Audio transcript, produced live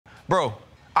Bro,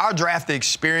 our draft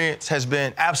experience has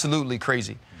been absolutely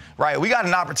crazy, right? We got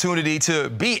an opportunity to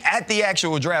be at the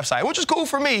actual draft site, which is cool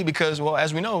for me because, well,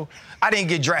 as we know, I didn't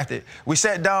get drafted. We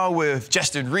sat down with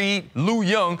Justin Reid. Lou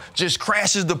Young just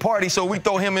crashes the party, so we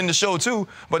throw him in the show too.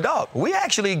 But, dog, we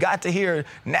actually got to hear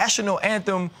national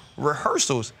anthem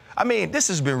rehearsals. I mean, this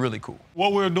has been really cool.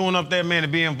 What we were doing up there, man, to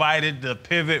be invited, to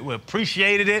pivot, we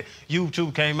appreciated it.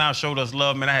 YouTube came out, showed us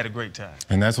love, man. I had a great time.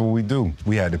 And that's what we do.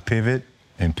 We had to pivot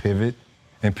and pivot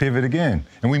and pivot again.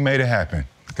 And we made it happen.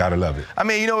 Gotta love it. I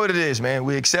mean, you know what it is, man.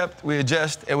 We accept, we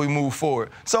adjust, and we move forward.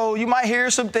 So you might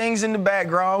hear some things in the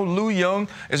background. Lou Young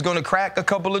is gonna crack a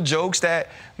couple of jokes that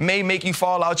may make you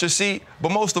fall out your seat.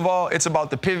 But most of all, it's about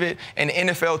the pivot and the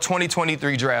NFL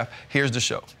 2023 draft. Here's the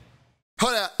show.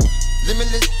 Hold up.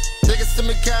 Limitless, take a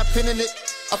stomach, can't pin in it.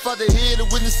 I fought the head to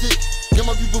witness it. Get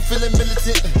my people feeling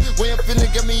militant. Way I'm feeling,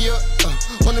 get me up.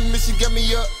 On the mission, get me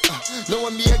up.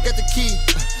 Knowing me, I got the key.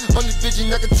 Only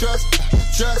vision I can trust.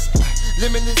 Trust.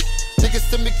 Limitless, take a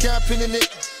stomach, can't pin in it.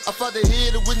 I fought the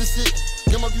head to witness it.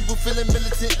 Get my people feeling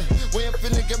militant. Way I'm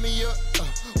feeling, get me up.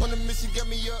 On the mission, get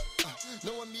me up.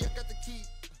 Knowing me, I got the key.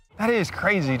 That is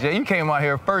crazy, Jay. You came out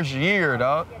here first year,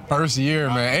 dog. First year,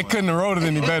 man. It couldn't have rolled it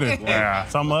any better. Yeah,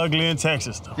 something ugly in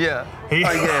Texas, though. Yeah. He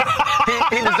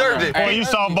deserved it. Boy, you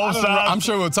saw both sides. I'm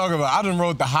sure we'll talk about it. I done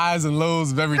rode the highs and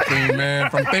lows of everything,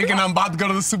 man. From thinking I'm about to go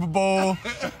to the Super Bowl,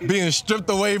 being stripped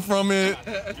away from it,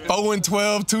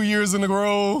 4-12, 2 years in a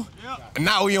row, and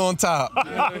now we on top.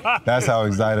 That's how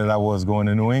excited I was going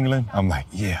to New England. I'm like,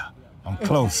 yeah, I'm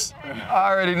close.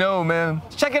 I already know, man.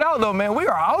 Check it out, though, man. We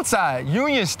are outside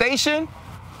Union Station,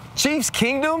 Chiefs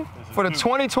Kingdom for the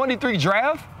 2023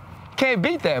 draft. Can't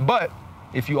beat that. But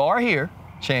if you are here,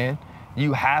 Chan,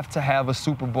 you have to have a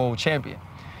Super Bowl champion.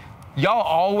 Y'all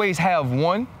always have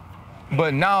one,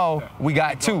 but now we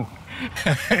got two.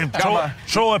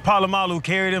 Troy Polamalu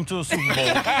carried him to a Super Bowl.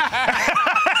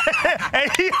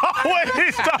 And he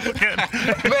always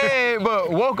talking. Man,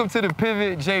 but welcome to the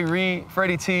pivot, Jay Reid,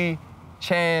 Freddie T,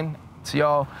 Chan, to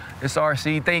y'all. It's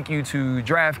RC. Thank you to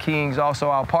DraftKings, also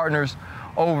our partners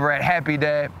over at Happy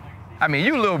Dad. I mean,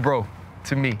 you little bro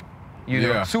to me.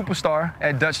 You're a superstar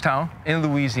at Dutchtown in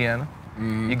Louisiana.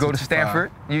 You go to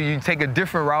Stanford. You take a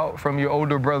different route from your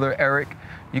older brother, Eric.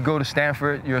 You go to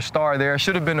Stanford. You're a star there.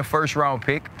 Should have been a first-round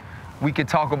pick. We could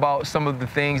talk about some of the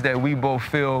things that we both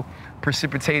feel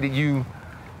precipitated you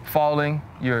falling.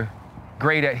 You're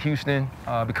great at Houston,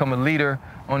 become a leader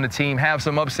on the team, have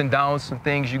some ups and downs, some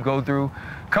things you go through.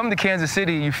 Come to Kansas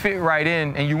City, you fit right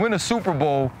in, and you win a Super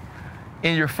Bowl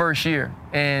in your first year.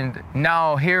 And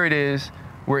now here it is.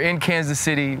 We're in Kansas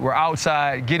City. We're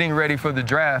outside getting ready for the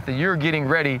draft, and you're getting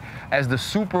ready as the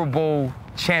Super Bowl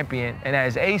champion and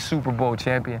as a Super Bowl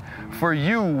champion. For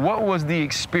you, what was the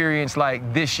experience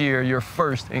like this year, your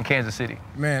first in Kansas City?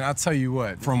 Man, I'll tell you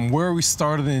what, from where we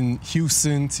started in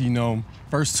Houston to,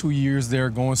 first 2 years there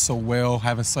going so well,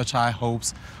 having such high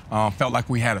hopes, felt like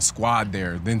we had a squad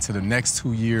there. Then to the next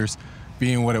 2 years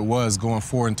being what it was, going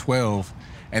 4-12,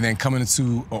 and then coming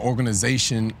into an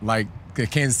organization like the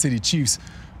Kansas City Chiefs.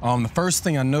 The first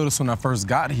thing I noticed when I first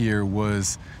got here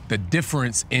was the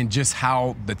difference in just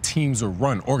how the teams are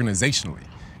run organizationally,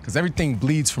 because everything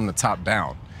bleeds from the top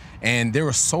down. And there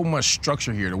was so much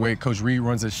structure here, the way Coach Reid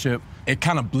runs his ship. It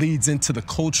kind of bleeds into the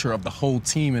culture of the whole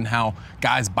team and how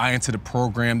guys buy into the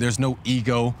program. There's no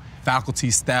ego.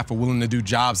 Faculty, staff are willing to do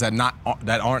jobs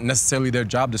that aren't necessarily their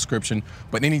job description,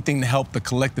 but anything to help the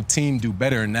collective team do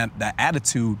better. And that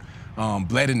attitude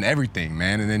bled into everything,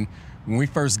 man. And then when we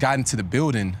first got into the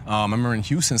building, I remember in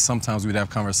Houston, sometimes we'd have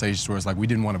conversations where it's like we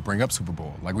didn't want to bring up Super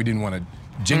Bowl, like we didn't want to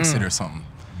jinx it or something.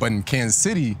 But in Kansas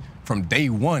City, from day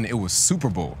one, it was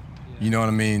Super Bowl. You know what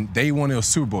I mean? Day one, it was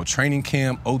Super Bowl. Training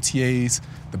camp, OTAs,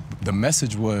 the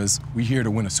message was, we here to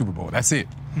win a Super Bowl. That's it.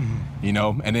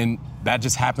 And then that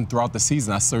just happened throughout the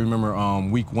season. I still remember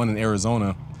week 1 in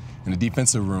Arizona, in the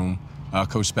defensive room,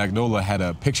 Coach Spagnuolo had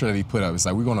a picture that he put up. It's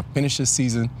like, we're going to finish this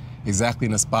season exactly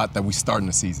in the spot that we started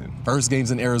the season. First game's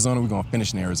in Arizona, we're going to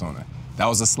finish in Arizona. That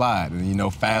was a slide.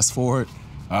 And, fast forward,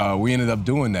 we ended up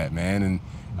doing that, man, and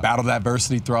battled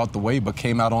adversity throughout the way, but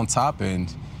came out on top,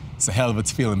 and it's a hell of a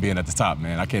feeling being at the top,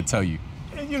 man. I can't tell you.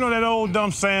 You know that old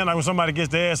dumb saying, like when somebody gets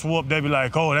their ass whooped, they be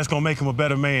like, oh, that's going to make him a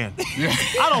better man.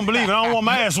 I don't believe it. I don't want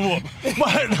my ass whooped.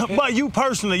 But you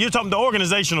personally, you're talking the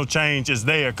organizational change is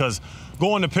there because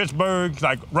going to Pittsburgh,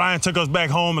 like Ryan took us back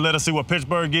home and let us see what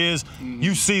Pittsburgh is.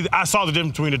 I saw the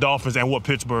difference between the Dolphins and what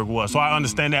Pittsburgh was, so I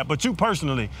understand that. But you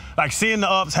personally, like seeing the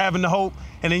ups, having the hope,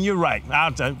 and then you're right.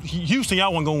 Houston,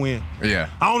 y'all wasn't gonna win. Yeah.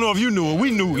 I don't know if you knew it. We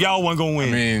knew y'all wasn't gonna win.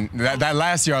 I mean, that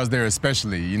last year I was there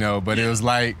especially, you know, but it was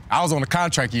like, I was on a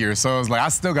contract year, so it was like, I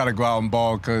still got to go out and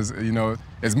ball because, you know,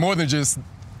 it's more than just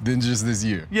this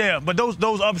year. Yeah, but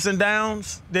those ups and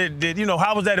downs, did you know,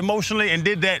 how was that emotionally, and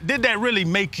did that really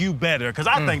make you better? Because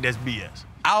I think that's BS.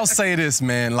 I'll say this,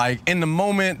 man, like in the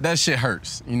moment, that shit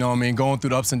hurts. You know what I mean? Going through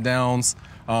the ups and downs.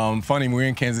 Funny, we're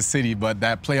in Kansas City, but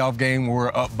that playoff game, we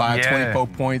were up by 24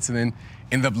 points and then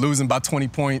ended up losing by 20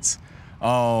 points.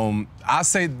 I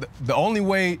say the only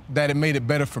way that it made it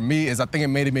better for me is I think it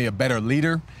made me a better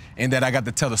leader, and that I got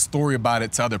to tell the story about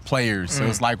it to other players. So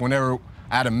it's like whenever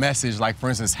I had a message, like for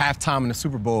instance, halftime in the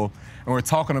Super Bowl, and we're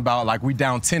talking about like we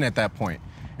down 10 at that point.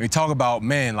 And we talk about,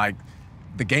 man, like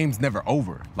the game's never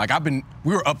over. Like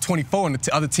we were up 24 and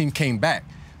the other team came back.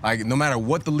 Like no matter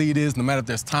what the lead is, no matter if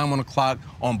there's time on the clock,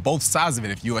 on both sides of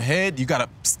it, if you're ahead, you gotta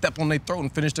step on their throat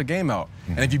and finish the game out.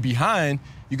 And if you're behind,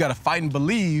 you gotta fight and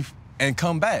believe and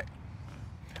come back.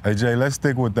 Hey, Jay, let's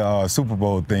stick with the Super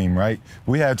Bowl theme, right?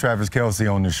 We had Travis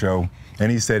Kelce on the show,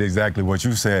 and he said exactly what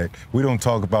you said. We don't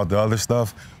talk about the other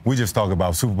stuff. We just talk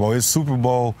about Super Bowl. It's Super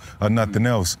Bowl or nothing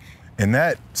else. And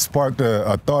that sparked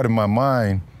a thought in my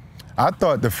mind. I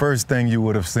thought the first thing you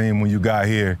would have seen when you got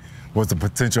here was the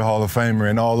potential Hall of Famer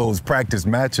and all those practice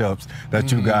matchups that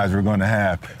you guys were going to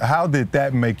have. How did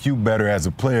that make you better as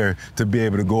a player to be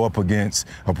able to go up against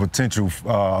a potential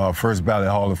first ballot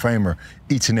Hall of Famer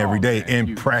each and every day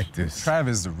in practice?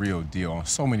 Travis is the real deal on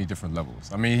so many different levels.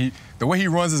 I mean, the way he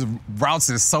runs his routes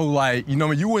is so like, you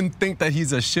know, you wouldn't think that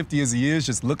he's as shifty as he is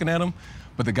just looking at him,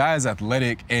 but the guy is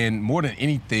athletic, and more than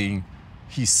anything,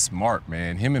 he's smart,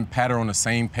 man. Him and Pat are on the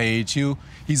same page.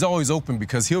 He's always open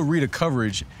because he'll read a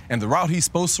coverage, and the route he's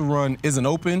supposed to run isn't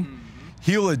open.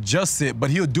 He'll adjust it, but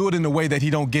he'll do it in a way that he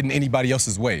don't get in anybody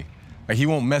else's way. Like he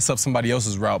won't mess up somebody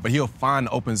else's route, but he'll find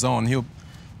the open zone.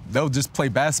 They'll just play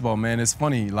basketball, man. It's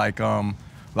funny, like a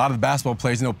lot of the basketball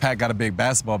players, you know, Pat got a big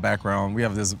basketball background. We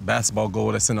have this basketball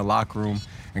goal that's in the locker room,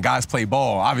 and guys play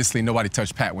ball. Obviously, nobody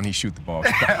touched Pat when he shoot the ball.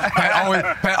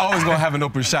 Pat always gonna have an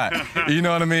open shot. You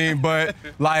know what I mean? But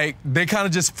like they kind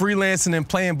of just freelancing and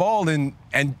playing ball, and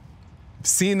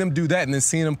seeing them do that, and then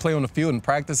seeing them play on the field and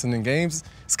practice and in games,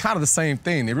 it's kind of the same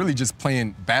thing. They're really just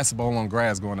playing basketball on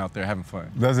grass, going out there having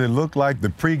fun. Does it look like the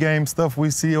pregame stuff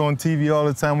we see on TV all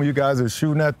the time when you guys are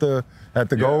shooting at the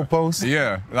goalpost?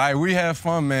 Yeah, like we have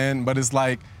fun, man, but it's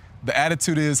like the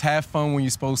attitude is have fun when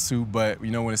you're supposed to, but you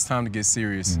know when it's time to get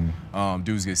serious,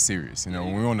 dudes get serious. You know,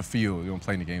 when we're on the field, we don't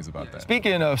play any games about that.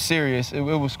 Speaking of serious, it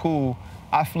was cool.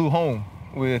 I flew home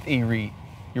with Reid,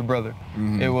 your brother.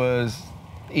 It was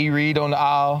Reid on the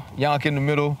aisle, Yonk in the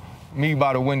middle, me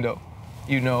by the window,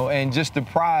 you know, and just the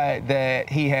pride that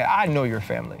he had. I know your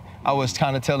family. I was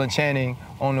kind of telling Channing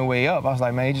on the way up, I was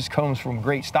like, man, he just comes from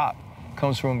great stock.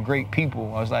 Comes from great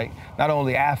people. I was like, not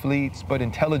only athletes, but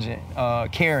intelligent,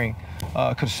 caring,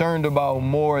 concerned about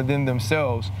more than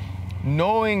themselves.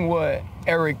 Knowing what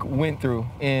Eric went through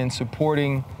in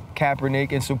supporting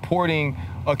Kaepernick and supporting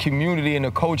a community and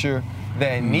a culture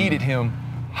that needed him,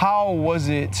 how was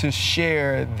it to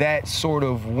share that sort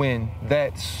of win,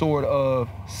 that sort of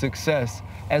success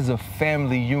as a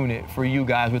family unit for you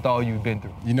guys with all you've been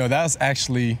through? You know, that's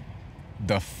actually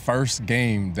the first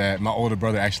game that my older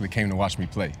brother actually came to watch me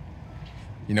play.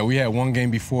 You know, we had one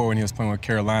game before when he was playing with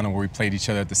Carolina where we played each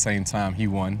other at the same time. He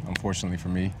won, unfortunately for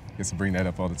me. I get to bring that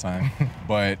up all the time.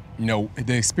 But, you know,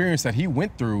 the experience that he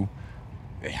went through,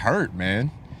 it hurt,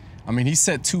 man. I mean, he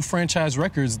set 2 franchise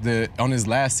records on his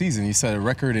last season. He set a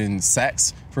record in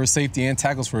sacks for a safety and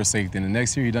tackles for a safety. And the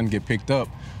next year he doesn't get picked up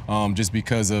just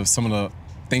because of some of the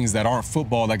things that aren't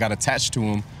football that got attached to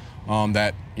him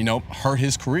that, you know, hurt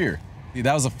his career.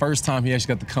 That was the first time he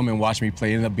actually got to come and watch me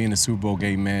play. It ended up being a Super Bowl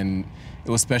game, man. It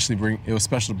was special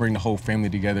to bring the whole family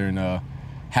together and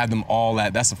have them all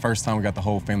that's the first time we got the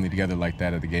whole family together like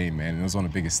that at the game, man. And it was on the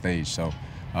biggest stage. So,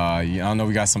 yeah, I know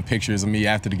we got some pictures of me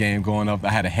after the game going up. I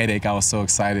had a headache. I was so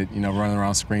excited, you know, running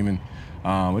around screaming.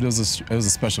 But it was a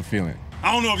special feeling.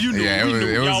 I don't know if you knew. Yeah,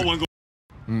 y'all wasn't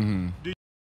going. Did you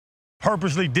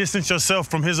purposely distance yourself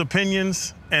from his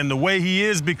opinions and the way he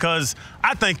is? Because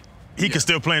I think he can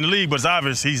still play in the league, but it's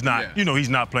obvious he's not. Yeah. You know, he's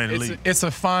not playing in the league. It's a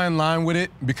fine line with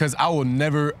it because I will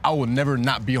never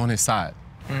not be on his side.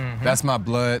 That's my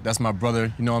blood. That's my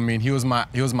brother. You know what I mean? He was my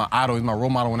idol. He was my role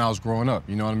model when I was growing up.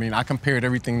 You know what I mean? I compared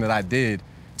everything that I did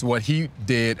to what he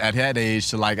did at that age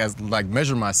to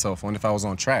measure myself on if I was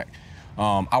on track.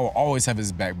 I will always have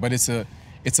his back. But it's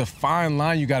it's a fine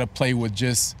line you got to play with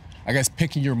just, I guess,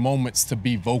 picking your moments to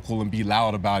be vocal and be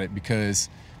loud about it, because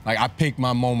like I pick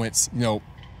my moments, you know,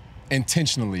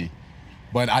 intentionally,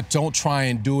 but I don't try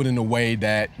and do it in a way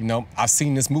that, you know, I've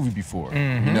seen this movie before,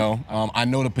 you know? I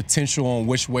know the potential on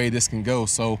which way this can go,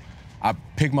 so I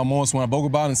pick my moments when I vocal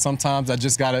about it, and sometimes I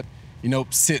just gotta, you know,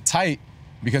 sit tight,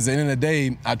 because at the end of the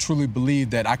day, I truly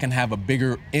believe that I can have a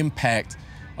bigger impact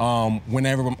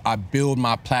whenever I build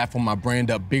my platform, my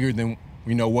brand up bigger than,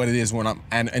 you know, what it is when I'm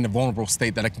in a vulnerable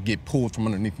state that I can get pulled from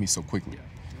underneath me so quickly.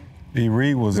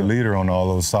 Reid was a leader on all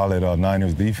those solid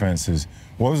Niners defenses.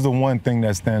 What was the one thing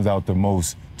that stands out the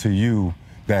most to you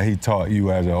that he taught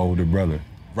you as an older brother?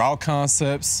 Route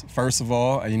concepts, first of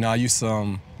all. You know, I used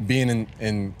to, being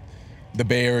in the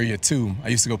Bay Area too, I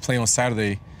used to go play on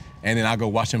Saturday, and then I go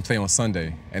watch him play on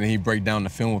Sunday. And then he'd break down the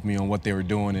film with me on what they were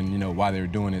doing and, you know, why they were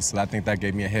doing it. So I think that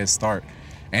gave me a head start.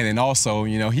 And then also,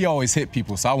 you know, he always hit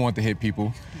people, so I want to hit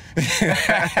people.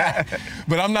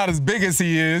 But I'm not as big as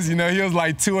he is. You know, he was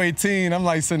like 218. I'm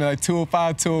like sitting at like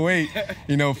 205, 208.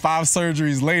 You know, 5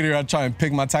 surgeries later, I try and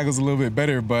pick my tackles a little bit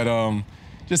better. But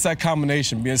just that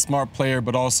combination, being a smart player,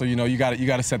 but also, you know, you got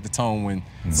to set the tone when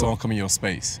someone comes in your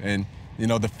space. And, you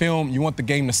know, the film, you want the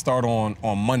game to start on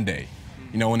Monday.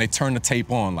 You know, when they turn the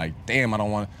tape on, like, damn, I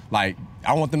don't want to, like,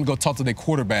 I want them to go talk to their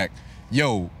quarterback.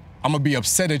 Yo, I'm gonna be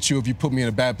upset at you if you put me in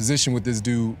a bad position with this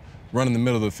dude running the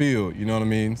middle of the field. You know what I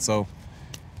mean? So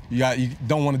you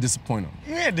don't want to disappoint him.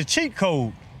 You had the cheat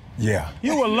code. Yeah.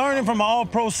 You were learning from an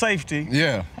all-pro safety.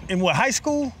 Yeah. In what, high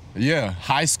school? Yeah,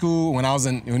 high school. When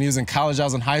he was in college, I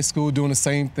was in high school doing the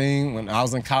same thing. When I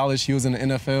was in college, he was in the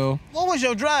NFL. What was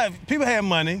your drive? People had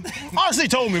money. RC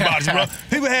told me about you, bro.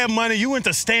 People had money. You went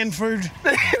to Stanford.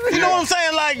 You know what I'm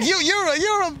saying? Like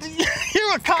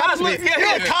you're a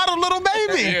coddled little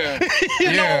baby. Yeah. You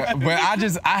yeah. know? But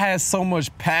I had so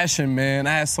much passion, man.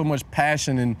 I had so much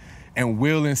passion and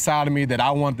will inside of me that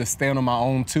I wanted to stand on my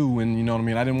own too, and you know what I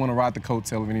mean? I didn't want to ride the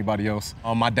coattail of anybody else.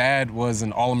 My dad was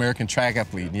an All-American track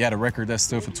athlete. He had a record that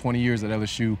stood for 20 years at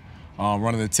LSU,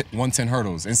 running the 110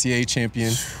 hurdles, NCAA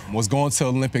champion, was going to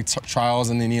Olympic trials,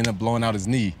 and then he ended up blowing out his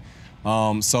knee.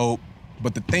 But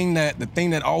the thing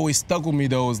that always stuck with me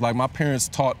though is like my parents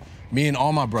taught me and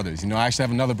all my brothers. You know, I actually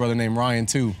have another brother named Ryan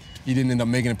too. He didn't end up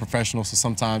making it professional, so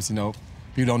sometimes, you know,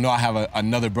 people don't know I have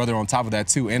another brother on top of that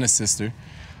too, and a sister.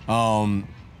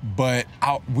 But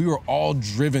we were all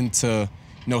driven to,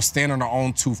 you know, stand on our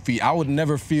own 2 feet. I would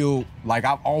never feel like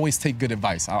I always take good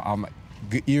advice. I'm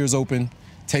ears open,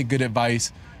 take good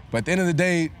advice. But at the end of the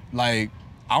day, like,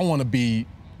 I want to be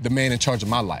the man in charge of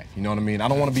my life. You know what I mean? I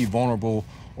don't want to be vulnerable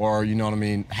or, you know what I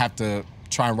mean, have to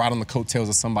try and ride on the coattails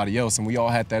of somebody else. And we all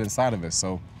had that inside of us.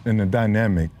 So. In the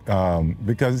dynamic,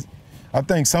 because I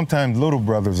think sometimes little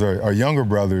brothers or younger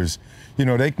brothers, you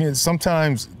know,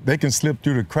 sometimes they can slip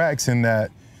through the cracks in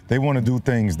that they want to do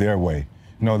things their way.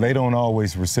 You know, they don't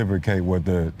always reciprocate what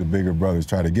the bigger brothers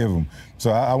try to give them.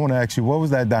 So I want to ask you, what was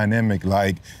that dynamic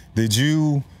like?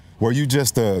 Were you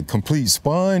just a complete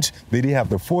sponge? Did he have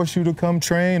to force you to come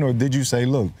train, or did you say,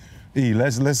 look, E,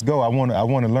 let's go. I want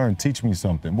to learn. Teach me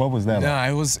something. What was that like? Nah,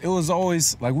 it was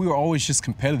always like we were always just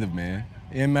competitive, man.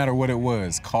 It didn't matter what it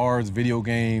was, cards, video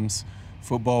games,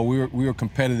 football. We were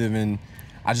competitive, and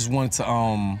I just wanted to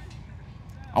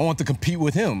I wanted to compete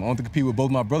with him. I wanted to compete with both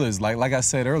my brothers. Like I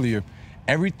said earlier,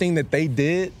 everything that they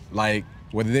did, like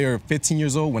whether they were 15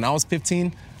 years old, when I was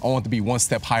 15, I wanted to be one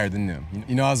step higher than them.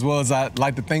 You know, as well as I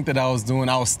like to think that I was doing,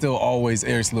 I was still always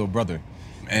Eric's little brother.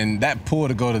 And that pull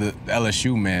to go to the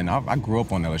LSU, man, I grew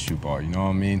up on LSU ball, you know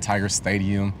what I mean? Tiger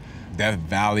Stadium, Death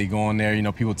Valley going there, you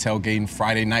know, people tailgating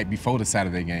Friday night before the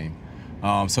Saturday game.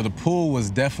 So the pull was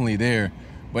definitely there,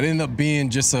 but it ended up being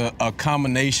just a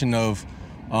combination of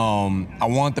I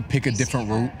wanted to pick a different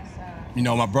route. You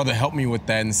know, my brother helped me with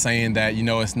that and saying that, you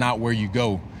know, it's not where you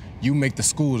go. You make the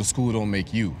school don't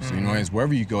make you. So, you know, it's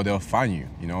wherever you go, they'll find you.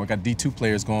 You know, I got D2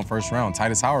 players going first round.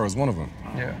 Titus Howard was one of them.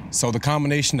 Yeah. So the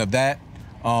combination of that,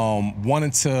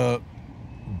 wanted to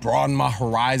broaden my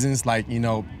horizons, like, you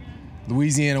know,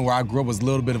 Louisiana, where I grew up, was a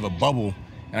little bit of a bubble,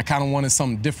 and I kind of wanted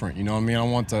something different, you know what I mean? I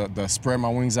want to spread my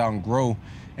wings out and grow,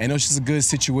 and it was just a good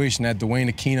situation that Dwayne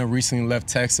Aquino recently left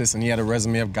Texas, and he had a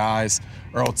resume of guys,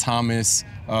 Earl Thomas,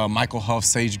 Michael Huff,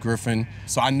 Sage Griffin,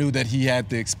 so I knew that he had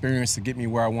the experience to get me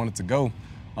where I wanted to go.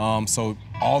 So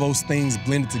all those things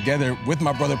blended together with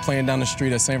my brother playing down the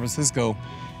street at San Francisco,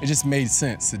 it just made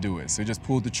sense to do it. So just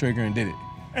pulled the trigger and did it.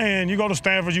 And you go to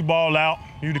Stanford, you ball out,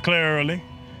 you declare early.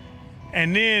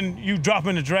 and then you drop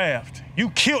in the draft. You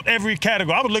killed every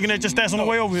category. I was looking at your stats on the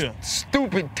way over here.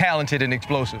 Stupid, talented, and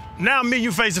explosive. Now me,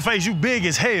 you face to face, you big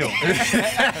as hell.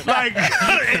 Like,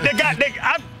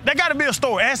 there got to be a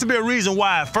story. It has to be a reason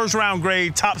why first round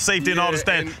grade, top safety, and all the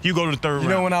stats, you go to the third round. You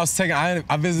know, when I was taking,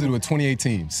 I visited with 28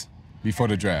 teams before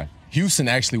the draft. Houston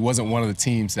actually wasn't one of the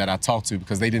teams that I talked to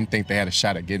because they didn't think they had a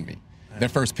shot at getting me. Their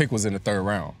first pick was in the third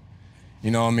round.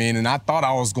 You know what I mean? And I thought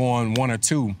I was going 1 or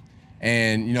 2.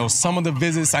 And, you know, some of the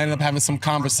visits, I ended up having some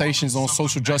conversations on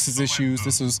social justice issues.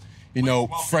 This was, you know,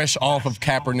 fresh off of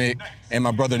Kaepernick and my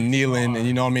brother kneeling. And,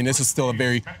 you know what I mean? This was still a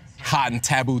very hot and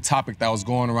taboo topic that was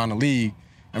going around the league.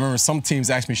 I remember some teams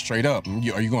asked me straight up,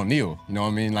 are you going to kneel? You know what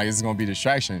I mean? Like, this is going to be a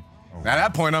distraction. At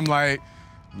that point, I'm like,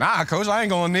 nah, coach, I ain't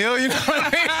going to kneel. You know what I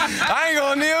mean? I ain't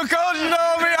going to kneel, coach. You know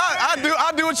what I mean?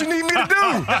 I do what you need me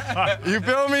to do. You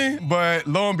feel me? But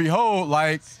lo and behold,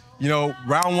 like, you know,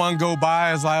 round 1 go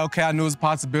by, it's like, okay, I knew it was a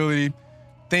possibility.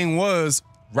 Thing was,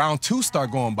 round 2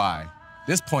 start going by. At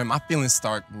this point, my feelings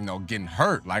start, you know, getting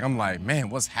hurt. Like, I'm like,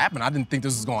 man, what's happened? I didn't think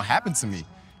this was gonna happen to me. You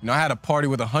know, I had a party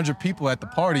with 100 people at the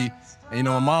party, and, you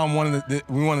know, my mom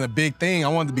we wanted a big thing. I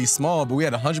wanted to be small, but we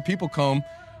had 100 people come.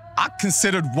 I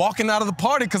considered walking out of the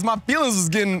party because my feelings was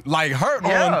getting like hurt.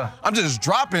 I'm just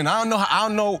dropping. I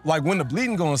don't know like when the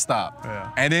bleeding gonna stop.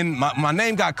 Yeah. And then my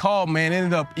name got called, man.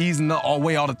 Ended up easing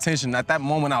away all the tension. At that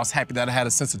moment, I was happy that I had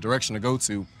a sense of direction to go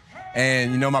to.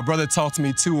 And you know, my brother talked to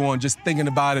me too on just thinking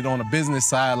about it on the business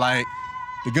side. Like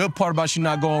the good part about you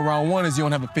not going round 1 is you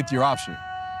don't have a 5th-year option.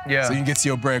 Yeah. So you can get to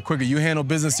your bread quicker. You handle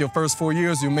business your first 4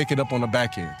 years, you'll make it up on the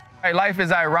back end. Right, life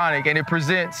is ironic and it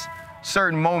presents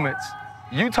certain moments.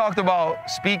 You talked about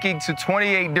speaking to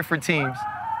 28 different teams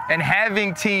and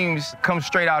having teams come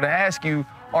straight out and ask you,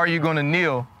 are you gonna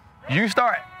kneel? You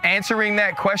start answering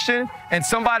that question and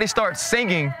somebody starts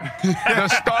singing the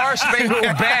Star Spangled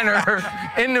Banner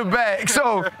in the back.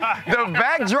 So the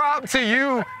backdrop to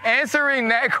you answering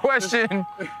that question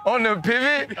on the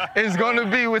pivot is gonna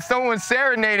be with someone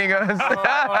serenading us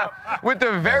with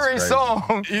the very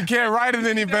song. You can't write it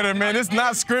any better, man. It's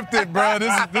not scripted, bro.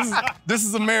 This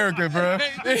is America, bro.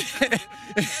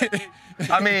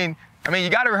 I mean,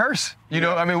 you got to rehearse, you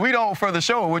know? I mean, we don't for the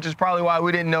show, which is probably why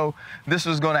we didn't know this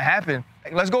was going to happen.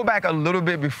 Let's go back a little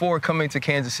bit before coming to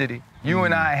Kansas City. You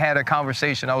and I had a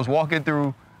conversation. I was walking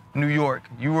through New York.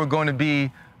 You were going to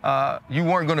be, you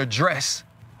weren't going to dress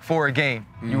for a game.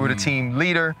 You were the team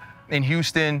leader in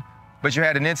Houston, but you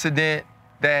had an incident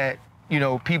that, you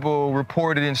know, people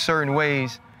reported in certain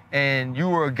ways, and you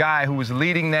were a guy who was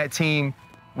leading that team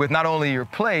with not only your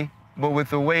play, but with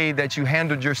the way that you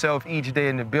handled yourself each day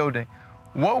in the building.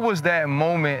 What was that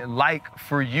moment like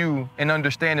for you in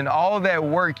understanding all that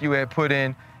work you had put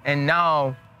in, and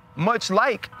now, much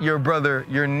like your brother,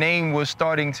 your name was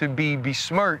starting to be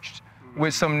besmirched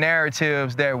with some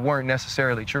narratives that weren't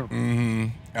necessarily true?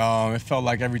 It felt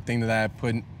like everything that I had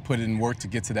put in work to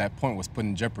get to that point was put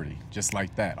in jeopardy, just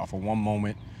like that, off of one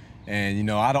moment. And, you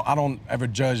know, I don't ever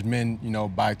judge men, you know,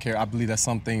 by character. I believe that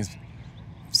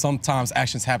sometimes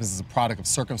actions happen as a product of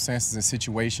circumstances and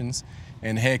situations.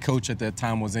 And the head coach at that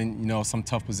time was in, you know, some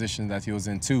tough position that he was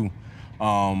in too.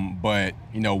 But,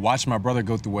 you know, watching my brother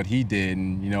go through what he did,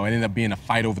 and, you know, it ended up being a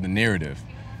fight over the narrative.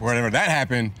 Whenever that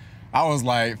happened, I was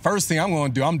like, first thing I'm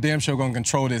gonna do, I'm damn sure gonna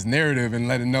control this narrative and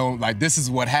let it know, like, this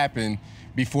is what happened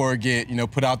before it get, you know,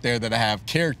 put out there that I have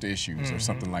character issues or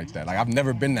something like that. Like, I've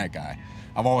never been that guy.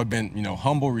 I've always been, you know,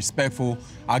 humble, respectful.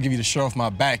 I'll give you the shirt off my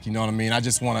back, you know what I mean? I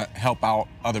just want to help out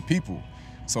other people.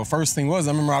 So first thing was,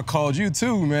 I remember I called you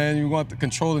too, man. You want to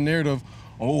control the narrative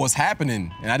on what was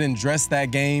happening. And I didn't dress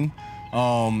that game.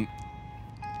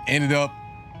 Ended up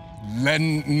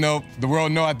letting, you know, the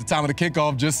world know at the time of the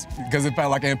kickoff, just because it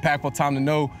felt like an impactful time to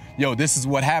know, yo, this is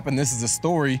what happened, this is the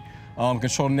story.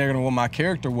 Control the narrative of what my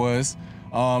character was,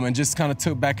 and just kind of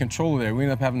took back control of it. We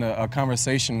ended up having a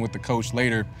conversation with the coach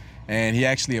later, and he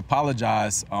actually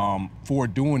apologized for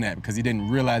doing that because he didn't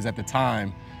realize at the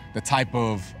time the type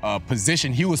of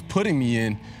position he was putting me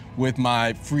in with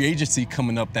my free agency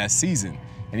coming up that season.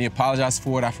 And he apologized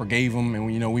for it, I forgave him,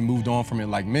 and, you know, we moved on from it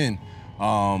like men.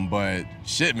 But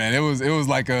shit, man, it was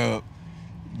like a,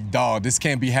 dog, this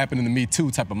can't be happening to me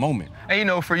too type of moment. And, you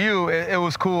know, for you, it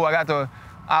was cool. I got to,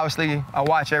 obviously, I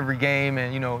watch every game,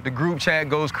 and, you know, the group chat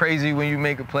goes crazy when you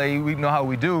make a play. We know how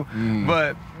we do.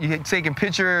 But you taking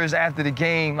pictures after the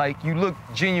game, like, you look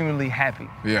genuinely happy.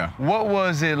 Yeah. What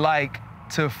was it like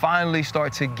to finally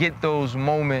start to get those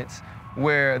moments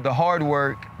where the hard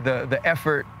work, the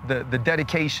effort, the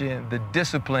dedication, the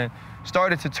discipline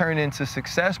started to turn into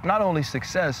success, but not only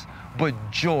success, but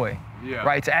joy?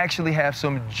 right? To actually have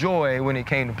some joy when it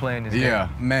came to playing this game. Yeah,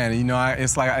 man, you know,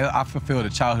 it's like I fulfilled a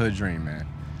childhood dream, man.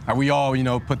 Like we all, you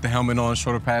know, put the helmet on,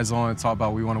 shoulder pads on, and talk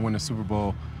about we want to win the Super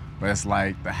Bowl, but it's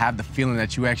like to have the feeling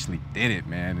that you actually did it,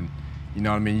 man. And you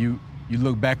know what I mean? You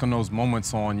look back on those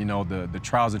moments on, you know, the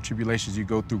trials and tribulations you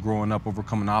go through growing up,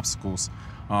 overcoming obstacles.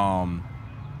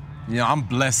 You know, I'm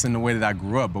blessed in the way that I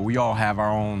grew up, but we all have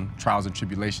our own trials and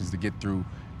tribulations to get through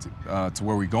to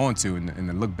where we're going to, and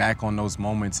to look back on those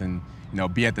moments and, you know,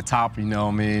 be at the top, you know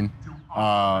what I mean?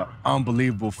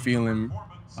 Unbelievable feeling.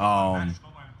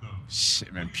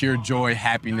 Shit, man, pure joy,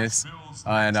 happiness.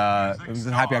 And I'm just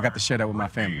happy I got to share that with my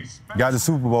family. Got the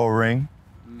Super Bowl ring.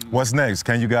 What's next?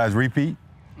 Can you guys repeat?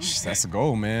 That's the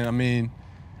goal, man. I mean,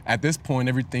 at this point,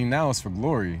 everything now is for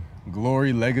glory.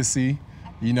 Glory, legacy.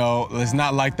 You know, it's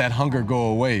not like that hunger go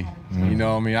away. You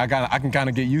know what I mean? I can kind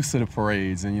of get used to the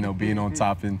parades and, you know, being on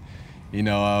top. And, you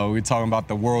know, we're talking about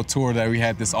the world tour that we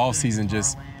had this offseason,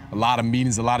 just a lot of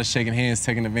meetings, a lot of shaking hands,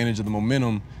 taking advantage of the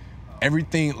momentum.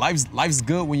 Everything, life's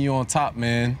good when you're on top,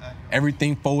 man.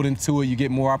 Everything fold into it. You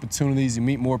get more opportunities, you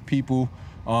meet more people.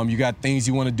 You got things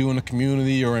you want to do in the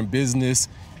community or in business.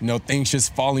 You know, things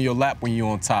just fall in your lap when you're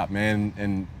on top, man.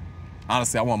 And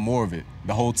honestly, I want more of it.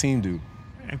 The whole team do.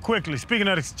 And quickly, speaking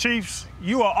of the Chiefs,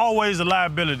 you are always a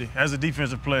liability as a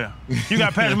defensive player. You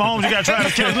got Patrick Mahomes, you got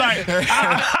Travis Kelce. Like,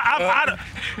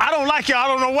 I don't like y'all. I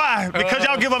don't know why. Because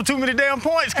y'all give up too many damn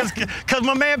points. Because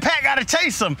my man Pat got to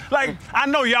chase them. Like, I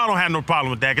know y'all don't have no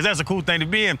problem with that because that's a cool thing to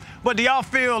be in. But do y'all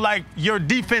feel like your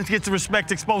defense gets the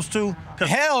respect exposed to?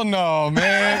 Hell no,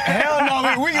 man. Hell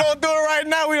no. We gonna do it right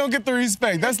now. We don't get the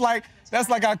respect. That's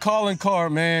like our calling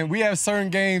card, man. We have certain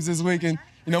games this week, and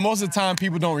you know, most of the time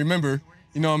people don't remember.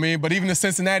 You know what I mean? But even the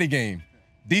Cincinnati game,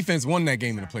 defense won that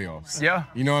game in the playoffs. Yeah.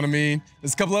 You know what I mean?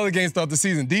 There's a couple other games throughout the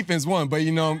season, defense won. But,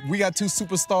 you know, we got two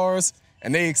superstars,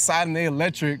 and they exciting, they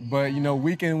electric. But, you know,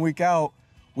 week in, week out,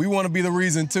 we want to be the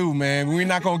reason, too, man. We're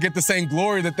not going to get the same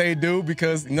glory that they do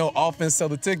because, you know, offense sell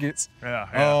the tickets.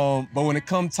 Yeah. But when it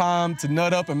comes time to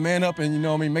nut up and man up and, you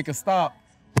know what I mean, make a stop,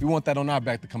 we want that on our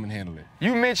back to come and handle it.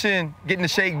 You mentioned getting to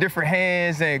shake different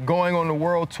hands and going on the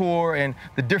world tour and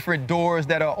the different doors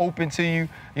that are open to you.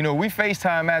 You know, we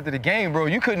FaceTime after the game, bro.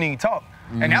 You couldn't even talk.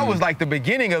 And that was like the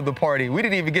beginning of the party. We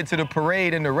didn't even get to the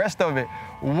parade and the rest of it.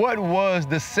 What was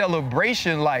the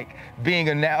celebration like being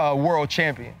a world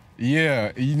champion?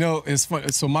 Yeah, you know, it's fun.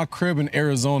 So my crib in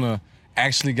Arizona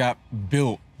actually got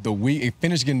built it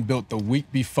finished getting built the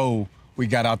week before we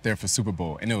got out there for Super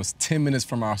Bowl. And it was 10 minutes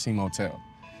from our team hotel.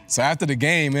 So after the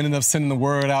game, ended up sending the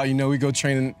word out. You know, we go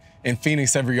training in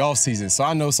Phoenix every offseason. So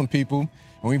I know some people,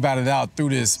 and we batted out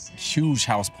through this huge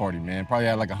house party, man. Probably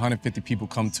had like 150 people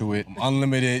come to it.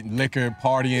 Unlimited liquor,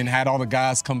 partying, had all the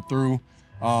guys come through.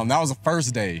 That was the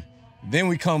first day. Then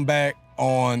we come back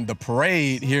on the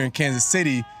parade here in Kansas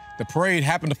City. The parade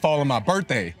happened to fall on my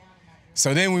birthday.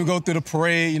 So then we go through the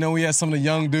parade, you know, we had some of the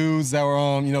young dudes that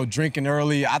were, you know, drinking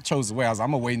early. I chose the way. I was like,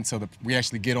 I'm gonna wait until we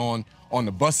actually get on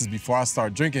the buses before I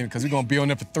start drinking because we're gonna be on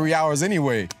there for 3 hours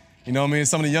anyway. You know what I mean?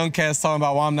 Some of the young cats talking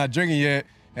about why I'm not drinking yet.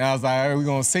 And I was like, all right, we're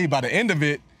gonna see by the end of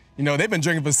it. You know, they've been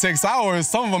drinking for 6 hours.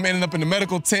 Some of them ended up in the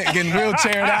medical tent getting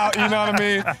wheelchaired out, you know what I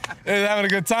mean? They're having a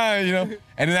good time, you know?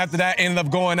 And then after that, ended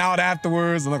up going out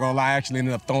afterwards. I'm not gonna lie, I actually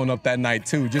ended up throwing up that night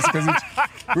too, just because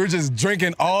we were just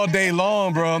drinking all day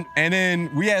long, bro. And then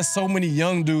we had so many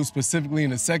young dudes, specifically in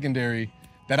the secondary,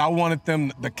 that I wanted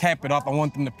them to cap it off. I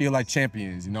want them to feel like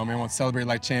champions, you know what I mean? I want to celebrate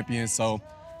like champions. So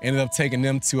ended up taking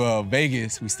them to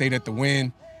Vegas. We stayed at the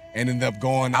Wynn, ended up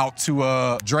going out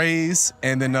to Dre's,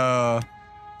 and then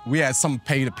we had some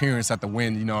paid appearance at the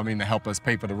Wynn, you know what I mean, to help us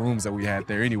pay for the rooms that we had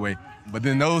there anyway. But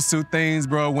then those two things,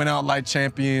 bro, went out like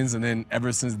champions, and then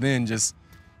ever since then, just,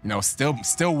 you know,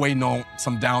 still waiting on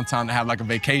some downtime to have like a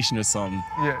vacation or something.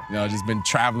 Yeah. You know, just been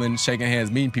traveling, shaking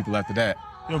hands, meeting people after that.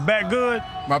 Your back good?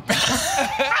 My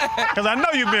Because I know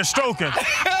you've been stroking.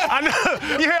 I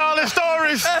know, you hear all these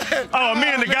stories? Oh, me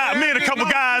and a couple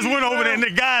guys went over there and the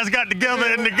guys got together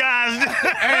and the guys.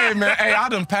 Hey, man, I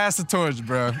done passed the torch,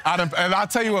 bro. And I'll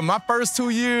tell you what, my first 2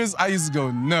 years, I used to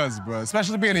go nuts, bro.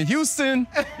 Especially being in Houston.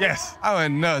 Yes. I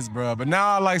went nuts, bro. But now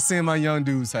I like seeing my young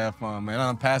dudes have fun, man. I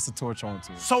done passed the torch on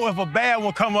to it. So if a bad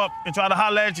one come up and try to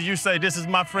holler at you, you say, this is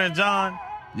my friend John?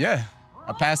 Yeah.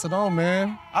 I pass it on,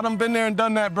 man. I done been there and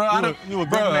done that, bro. You a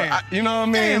good man. You know what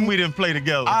I mean? Damn, we didn't play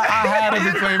together. I had to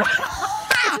be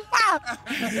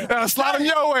played. Slide him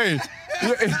your way.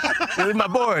 He's my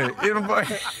boy. He's my boy.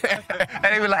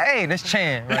 And they were like, hey, this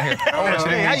Chan right here.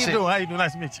 Hey, how you doing? How you doing?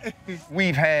 Nice to meet you.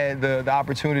 We've had the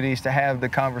opportunities to have the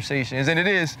conversations, and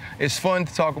it's fun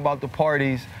to talk about the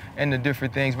parties and the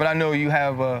different things, but I know you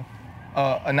have a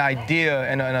an idea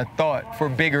and a thought for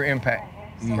bigger impact.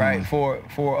 Right,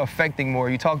 for affecting more.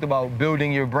 You talked about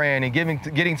building your brand and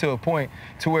getting to a point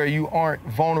to where you aren't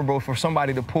vulnerable for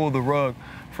somebody to pull the rug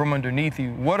from underneath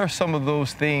you. What are some of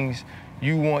those things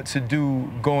you want to do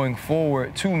going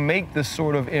forward to make the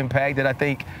sort of impact that I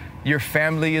think your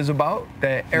family is about,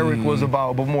 that Eric was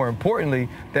about, but more importantly,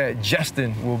 that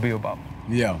Justin will be about?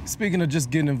 Yeah. Speaking of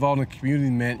just getting involved in the community,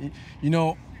 man, you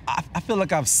know, I feel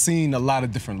like I've seen a lot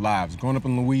of different lives. Growing up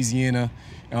in Louisiana,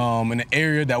 in an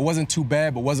area that wasn't too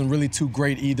bad, but wasn't really too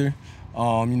great either.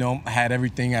 You know, I had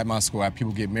everything at my school. I had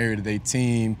people get married at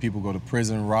 18, people go to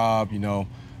prison, rob, you know,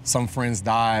 some friends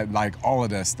died, like all of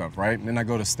that stuff, right? And then I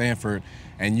go to Stanford,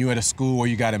 and you at a school where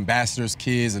you got ambassadors'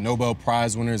 kids and Nobel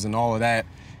Prize winners and all of that.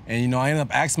 And, you know, I ended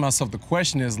up asking myself, the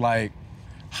question is like,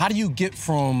 how do you get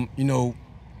from, you know,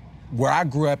 where I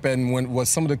grew up and what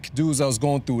some of the dudes I was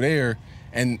going through there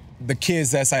and the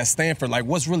kids that's at Stanford, like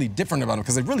what's really different about them?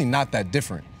 Because they're really not that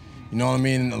different. You know what I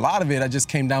mean? And a lot of it, I just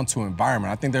came down to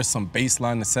environment. I think there's some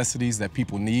baseline necessities that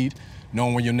people need,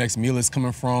 knowing where your next meal is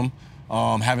coming from,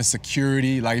 having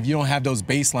security. Like if you don't have those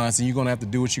baselines, then you're gonna have to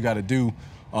do what you gotta do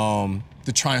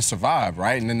to try and survive,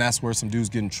 right? And then that's where some dudes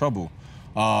get in trouble.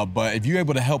 But if you're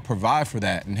able to help provide for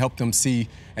that and help them see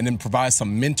and then provide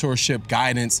some mentorship,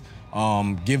 guidance,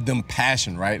 give them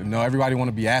passion, right? You know, everybody want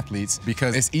to be athletes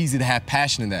because it's easy to have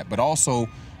passion in that. But also,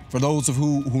 for those of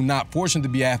who not fortunate to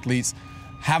be athletes,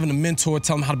 having a mentor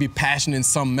tell them how to be passionate in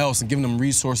something else and giving them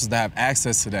resources to have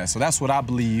access to that. So that's what I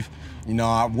believe. You know,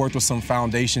 I worked with some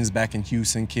foundations back in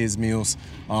Houston, Kids Meals,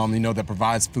 you know, that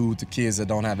provides food to kids that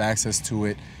don't have access to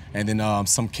it. And then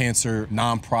some cancer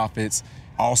nonprofits.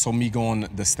 Also, me going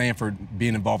to Stanford,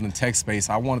 being involved in the tech space,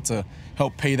 I wanted to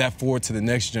help pay that forward to the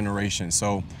next generation.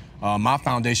 So my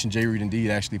foundation, Reid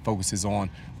Indeed, actually focuses on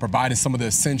providing some of the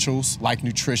essentials like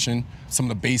nutrition,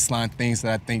 some of the baseline things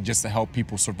that I think just to help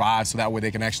people survive so that way they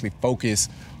can actually focus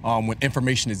when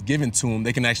information is given to them,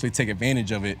 they can actually take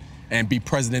advantage of it and be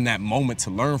present in that moment to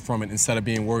learn from it instead of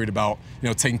being worried about, you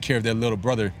know, taking care of their little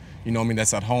brother, you know what I mean,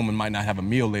 that's at home and might not have a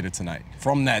meal later tonight.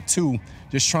 From that too,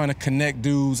 just trying to connect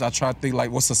dudes, I try to think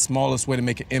like what's the smallest way to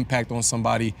make an impact on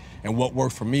somebody, and what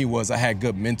worked for me was I had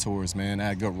good mentors, man. I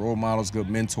had good role models, good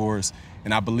mentors,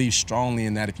 and I believe strongly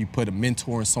in that if you put a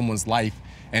mentor in someone's life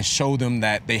and show them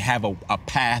that they have a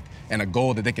path and a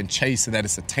goal that they can chase and that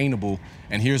it's attainable,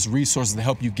 and here's resources to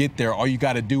help you get there, all you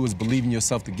gotta do is believe in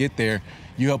yourself to get there.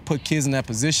 You help put kids in that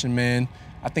position, man,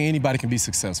 I think anybody can be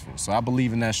successful. So I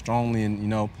believe in that strongly, and you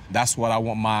know, that's what I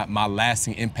want my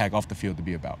lasting impact off the field to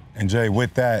be about. And Jay,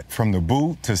 with that, from the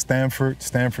boot to Stanford,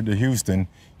 Stanford to Houston,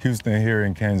 Houston here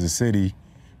in Kansas City,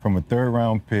 from a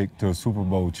third-round pick to a Super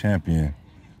Bowl champion,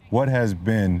 what has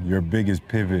been your biggest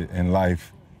pivot in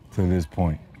life to this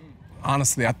point?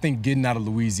 Honestly, I think getting out of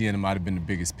Louisiana might have been the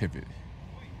biggest pivot.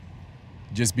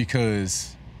 Just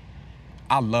because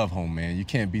I love home, man. You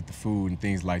can't beat the food and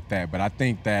things like that. But I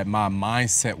think that my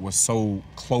mindset was so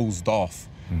closed off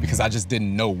because I just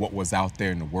didn't know what was out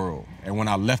there in the world. And when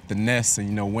I left the nest and,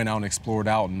 you know, went out and explored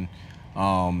out and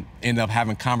ended up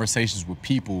having conversations with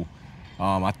people,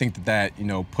 I think that, you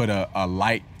know, put a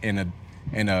light and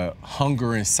a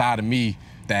hunger inside of me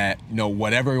that, you know,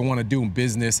 whatever I want to do in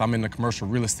business, I'm in the commercial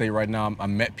real estate right now. I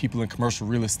met people in commercial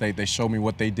real estate. They showed me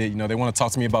what they did. You know, they want to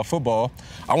talk to me about football.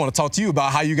 I want to talk to you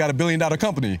about how you got $1 billion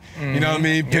company. You know what I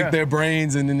mean? Pick their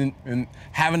brains and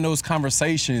having those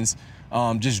conversations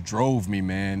just drove me,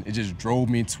 man. It just drove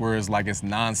me to where it's like it's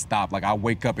nonstop. Like I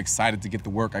wake up excited to get to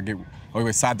work. I get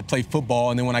excited to play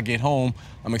football, and then when I get home,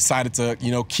 I'm excited to,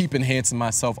 you know, keep enhancing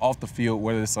myself off the field,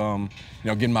 whether it's you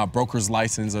know, getting my broker's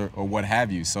license or what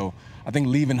have you. So I think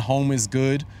leaving home is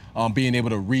good. Being able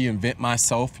to reinvent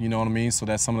myself, you know what I mean? So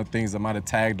that's some of the things that might have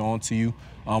tagged on to you.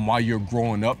 While you're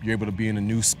growing up, you're able to be in a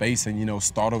new space and, you know,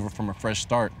 start over from a fresh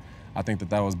start. I think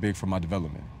that was big for my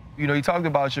development. You know, you talked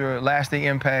about your lasting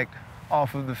impact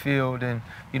off of the field and,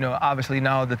 you know, obviously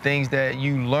now the things that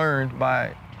you learned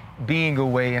by being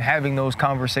away and having those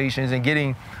conversations and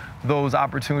getting those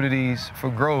opportunities for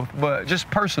growth. But just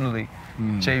personally,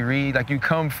 Jay Reid, like you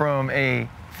come from a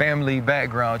family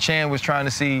background. Chan was trying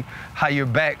to see how your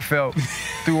back felt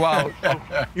throughout.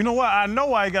 You know what? I know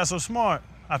why he got so smart.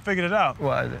 I figured it out.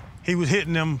 Why is it? He was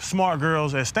hitting them smart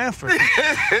girls at Stanford.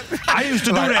 I used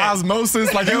to do like that.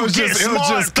 Osmosis, like it was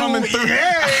just coming through.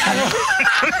 Yeah.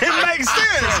 It makes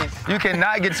sense. You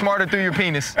cannot get smarter through your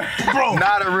penis. Bro.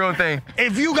 Not a real thing.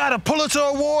 If you got a Pulitzer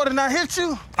Award and I hit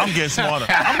you, I'm getting smarter.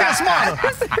 I'm getting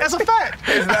smarter. That's a fact.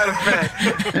 It's not a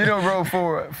fact. You know, bro,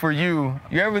 for you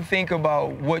ever think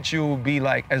about what you'll be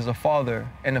like as a father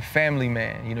and a family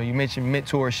man? You know, you mentioned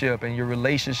mentorship and your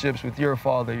relationships with your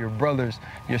father, your brothers,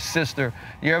 your sister.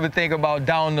 You ever think about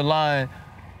down the line,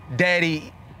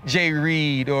 Daddy J.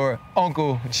 Reid or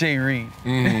Uncle J. Reid?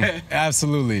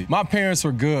 Absolutely. My parents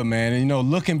were good, man. And, you know,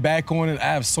 looking back on it,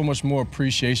 I have so much more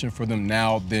appreciation for them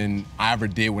now than I ever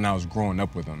did when I was growing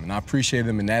up with them. And I appreciate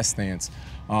them in that stance.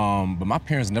 But my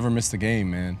parents never missed a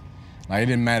game, man. Like, it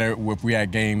didn't matter if we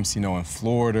had games, you know, in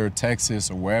Florida or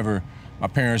Texas or wherever. My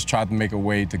parents tried to make a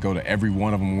way to go to every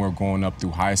one of them when we were growing up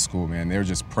through high school, man. They were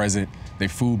just present. Their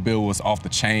food bill was off the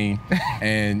chain.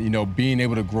 And, you know, being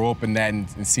able to grow up in that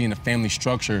and seeing the family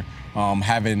structure,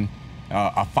 having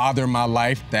a father in my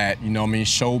life that, you know what I mean,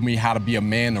 showed me how to be a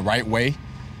man the right way,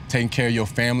 taking care of your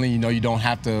family. You know, you don't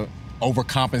have to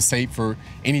overcompensate for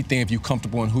anything if you're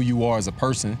comfortable in who you are as a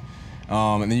person.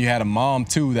 And then you had a mom,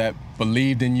 too, that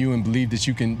believed in you and believed that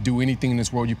you can do anything in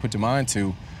this world you put your mind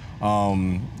to.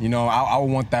 You know, I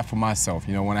would want that for myself,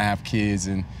 you know, when I have kids.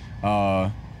 And,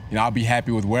 you know, I'll be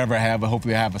happy with wherever I have, but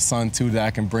hopefully I have a son, too, that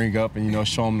I can bring up and, you know,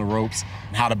 show him the ropes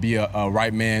and how to be a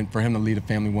right man for him to lead a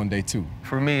family one day, too.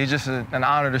 For me, it's just an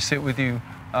honor to sit with you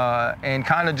and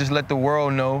kind of just let the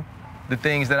world know the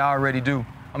things that I already do.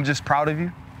 I'm just proud of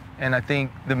you, and I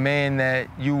think the man that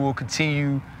you will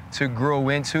continue to grow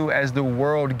into as the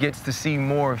world gets to see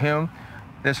more of him,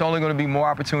 there's only going to be more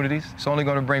opportunities. It's only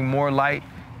going to bring more light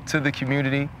to the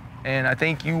community, and I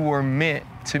think you were meant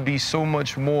to be so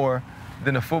much more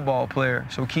than a football player.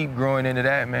 So keep growing into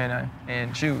that, man.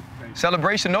 And shoot,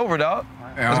 celebration over, dog.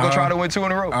 Let's go try to win 2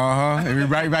 in a row. And we're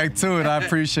right back to it. I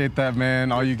appreciate that,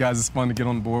 man. All you guys, it's fun to get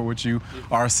on the board with you.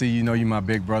 RC, you know you my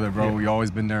big brother, bro. You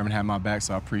always been there and had my back,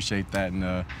 so I appreciate that. And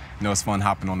you know it's fun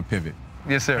hopping on the pivot.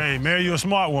 Yes, sir. Hey, Mary, you a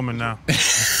smart woman now.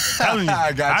 Telling you,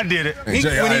 I did it.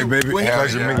 Hey, baby.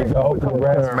 Pleasure meeting you.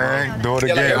 Congrats, man. Do it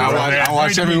again. I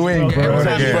watch every week, bro. Do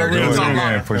it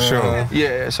again, for sure.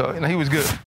 Yeah, so he was good.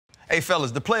 Hey,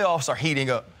 fellas, the playoffs are heating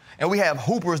up, and we have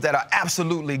hoopers that are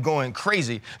absolutely going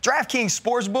crazy. DraftKings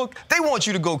Sportsbook, they want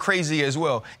you to go crazy as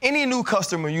well. Any new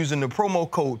customer using the promo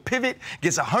code PIVOT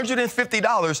gets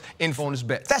 $150 in bonus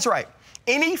bets. That's right.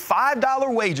 Any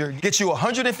 $5 wager gets you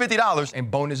 $150 in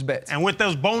bonus bets. And with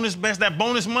those bonus bets, that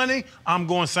bonus money, I'm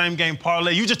going same game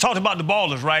parlay. You just talked about the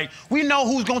ballers, right? We know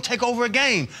who's going to take over a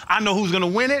game. I know who's going to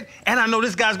win it, and I know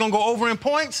this guy's going to go over in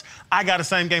points. I got a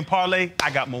same game parlay.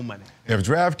 I got more money. If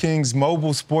DraftKings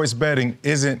mobile sports betting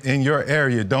isn't in your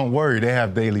area, don't worry. They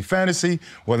have daily fantasy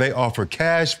where they offer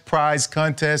cash prize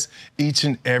contests each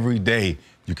and every day.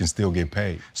 You can still get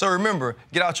paid. So remember,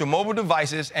 get out your mobile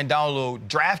devices and download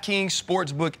DraftKings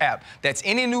Sportsbook app. That's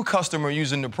any new customer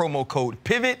using the promo code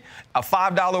PIVOT, a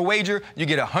 $5 wager, you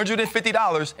get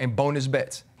 $150 in bonus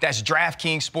bets. That's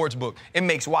DraftKings Sportsbook. It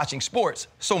makes watching sports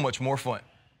so much more fun.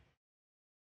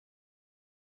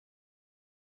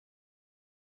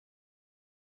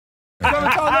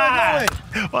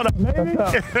 What up, baby?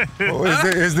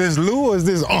 Is this Lou or is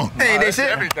this Hey, they said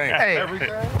everything. Hey,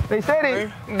 they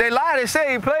said they lied and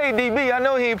say he played DB. I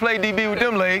know he ain't played DB with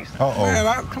them legs. Uh-oh.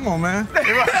 Man, come on, man. He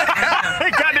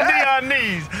got the Dion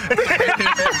knees.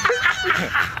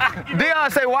 Dion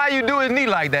say, why you do his knee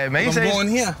like that, man? He I'm say, going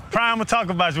here. Prime will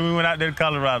talk about you when we went out there to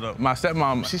Colorado. My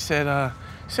stepmom, she said,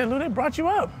 Lou, they brought you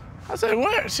up. I said,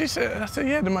 where? I said,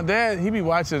 yeah, my dad, he be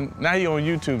watching, now he on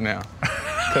YouTube now.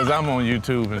 Because I'm on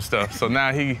YouTube and stuff. So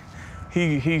now he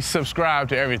subscribed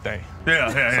to everything.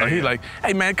 Yeah. So he like,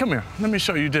 hey man, come here. Let me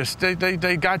show you this. They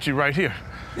got you right here.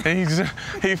 And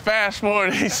he fast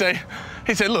forward. He said,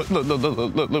 look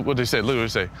what they said. Look what they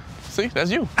say. See,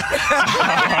 that's you.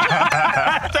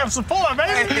 Have support,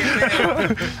 baby.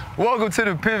 welcome to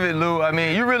the Pivot, Lou. I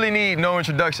mean, you really need no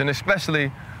introduction,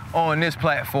 especially on this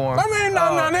platform. I mean,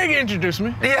 no, they can introduce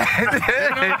me.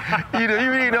 Yeah, you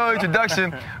need no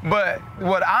introduction. But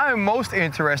what I'm most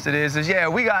interested is yeah,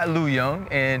 we got Lou Young,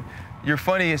 and you're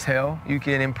funny as hell. You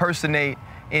can impersonate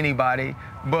anybody,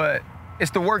 but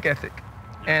it's the work ethic.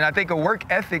 And I think a work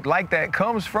ethic like that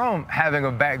comes from having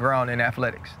a background in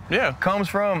athletics. Yeah. Comes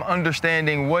from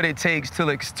understanding what it takes to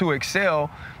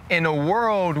excel in a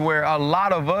world where a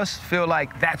lot of us feel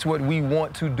like that's what we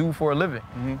want to do for a living.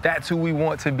 Mm-hmm. That's who we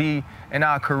want to be in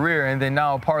our career. And then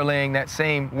now parlaying that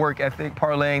same work ethic,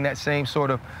 parlaying that same sort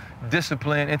of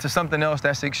discipline into something else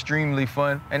that's extremely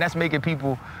fun. And that's making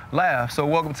people laugh. So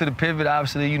welcome to the Pivot.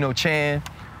 Obviously, you know Chan,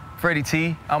 Freddie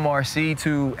T, I'm RC,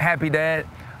 to Happy Dad,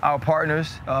 our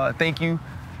partners. Thank you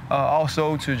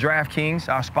also to DraftKings,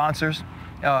 our sponsors.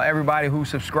 Everybody who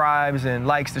subscribes and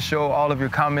likes the show, all of your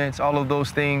comments, all of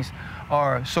those things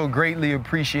are so greatly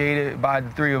appreciated by the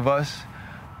three of us.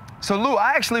 So Lou,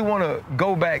 I actually want to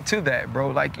go back to that, bro.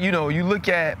 Like, you know, you look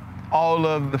at all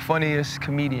of the funniest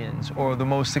comedians or the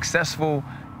most successful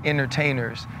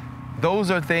entertainers.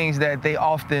 Those are things that they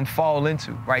often fall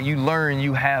into, right? You learn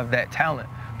you have that talent.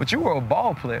 but you were a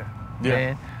ball player,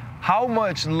 man. How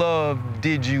much love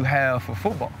did you have for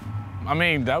football? I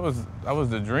mean, that was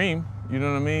the dream. You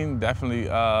know what I mean? Definitely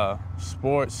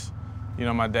sports. You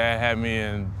know, my dad had me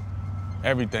in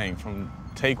everything from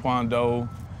taekwondo.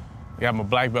 I got my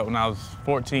black belt when I was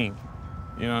 14.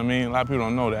 You know what I mean? A lot of people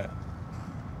don't know that.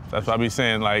 That's why I be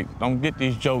saying, like, don't get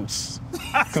these jokes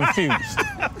confused.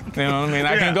 You know what I mean?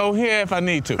 I can go here if I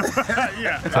need to. So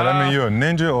that mean you're a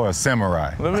ninja or a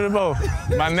samurai? A little bit of both.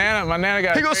 My nana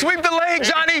got. He gonna sweep the leg,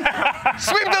 Johnny.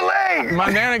 Sweep the leg.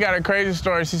 My nana got a crazy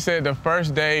story. She said the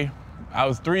first day, I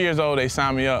was 3 years old, they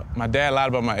signed me up. My dad lied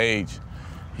about my age.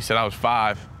 He said I was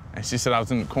 5, and she said I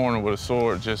was in the corner with a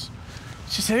sword. She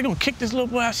said they're gonna kick this little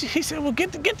boy out. He said, well,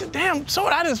 get the damn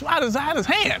sword out of his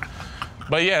hand.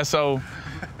 But yeah, so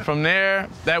from there,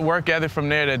 that work ethic, from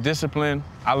there, that discipline,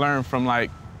 I learned from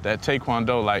like that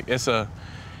taekwondo. Like it's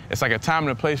like a time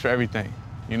and a place for everything.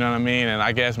 You know what I mean? And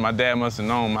I guess my dad must have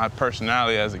known my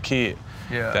personality as a kid.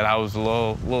 Yeah. That I was a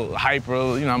little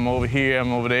hyper. You know, I'm over here,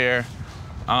 I'm over there.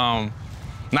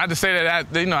 Not to say that I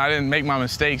didn't make my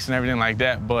mistakes and everything like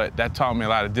that, but that taught me a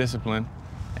lot of discipline.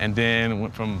 And then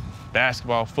went from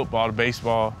basketball, football to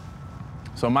baseball.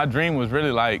 So my dream was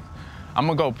really like, I'm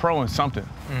gonna go pro in something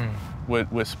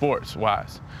with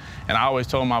sports-wise. And I always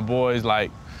told my boys,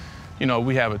 like, you know,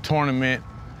 we have a tournament.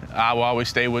 I will always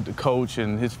stay with the coach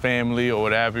and his family or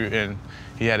whatever, and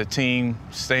he had a team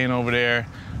staying over there.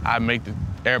 I make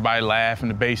everybody laugh in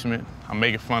the basement. I'm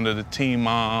making fun of the team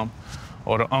mom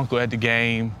or the uncle at the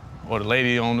game or the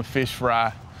lady on the fish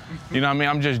fry. You know what I mean?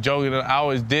 I'm just joking. I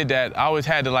always did that. I always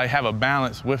had to like have a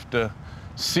balance with the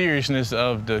seriousness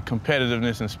of the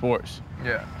competitiveness in sports.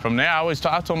 Yeah. From there,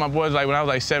 I told my boys, like when I was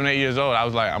like 7, 8 years old, I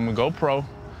was like, I'm gonna go pro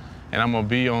and I'm gonna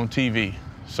be on TV.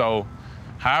 So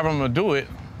however I'm gonna do it,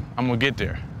 I'm gonna get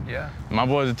there. Yeah. My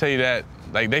boys will tell you that,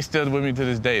 like they still with me to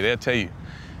this day. They'll tell you,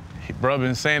 bro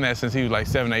been saying that since he was like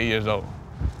 7, 8 years old.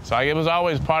 So it was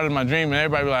always part of my dream, and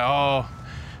everybody be like, oh,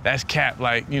 that's cap,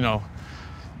 like, you know,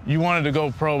 you wanted to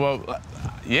go pro, but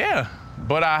yeah,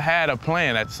 but I had a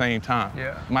plan at the same time.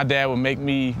 Yeah. My dad would make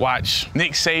me watch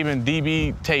Nick Saban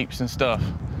DB tapes and stuff,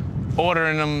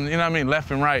 ordering them, you know what I mean,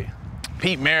 left and right.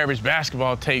 Pete Maravich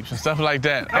basketball tapes and stuff like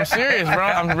that. I'm serious, bro,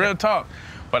 I'm real talk.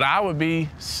 But I would be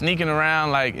sneaking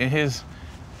around like in his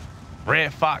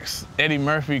Red Fox, Eddie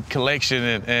Murphy collection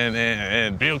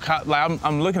and Bill Cosby. Like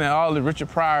I'm looking at all the Richard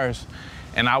Pryors,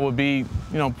 and I would be,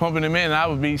 you know, pumping them in, and I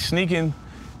would be sneaking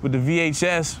with the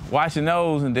VHS, watching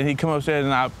those, and then he'd come upstairs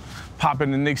and I'd pop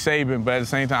into Nick Saban, but at the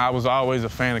same time, I was always a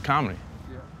fan of comedy.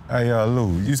 Hey,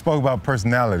 Lou, you spoke about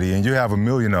personality, and you have a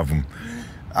million of them.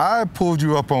 I pulled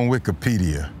you up on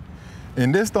Wikipedia,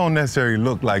 and this don't necessarily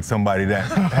look like somebody that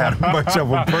had much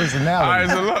of a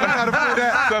personality. All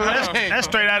right, that's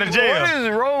straight out of jail. What is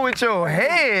wrong with your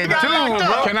head, dude,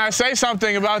 bro? Can I say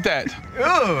something about that?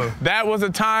 That was a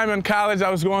time in college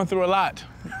I was going through a lot.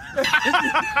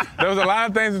 There was a lot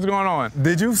of things that was going on.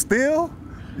 Did you steal?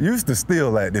 You used to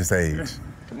steal at this age.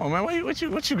 Come on, man, what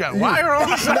you got, wire on?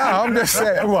 No, I'm just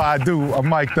saying, well, I do, I'm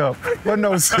mic'd up. But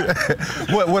no,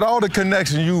 with all the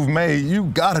connections you've made, you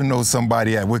gotta know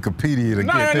somebody at Wikipedia to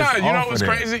get this off You know what's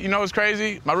crazy? You know what's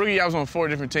crazy? My rookie year, I was on 4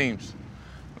 different teams.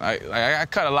 I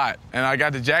cut a lot. And I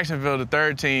got to Jacksonville, the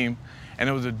 3rd team, and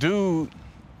it was a dude,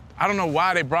 I don't know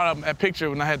why they brought up that picture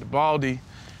when I had the baldy.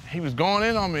 He was going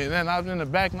in on me, and then I was in the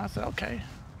back, and I said, okay.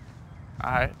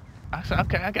 All right. I said,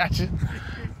 okay, I got you.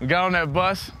 We got on that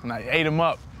bus, and I ate him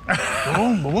up.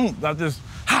 Boom, boom. I just,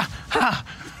 ha.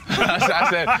 I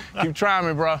said, keep trying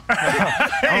me, bro.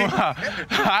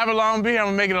 However long be here, I'm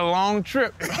gonna make it a long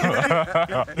trip.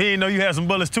 He didn't know you had some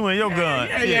bullets too in your gun.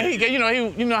 Yeah.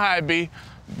 You know how it be.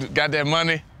 Got that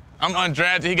money. I'm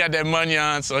undrafted. He got that money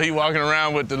on, so he walking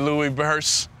around with the Louis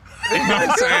purse. You know what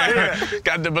I'm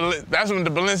saying? That's when the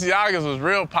Balenciagas was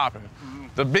real popping,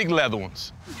 the big leather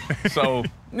ones. So,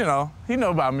 you know, he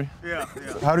know about me. Yeah.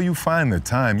 How do you find the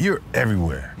time? You're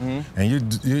everywhere, and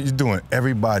you're doing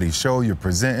everybody's show. You're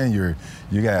presenting.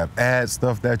 You got ad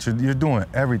stuff that you're doing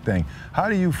everything. How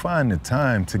do you find the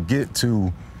time to get to,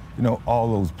 you know,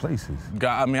 all those places?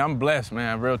 God, I mean, I'm blessed,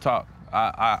 man. Real talk.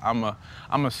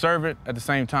 I'm a servant at the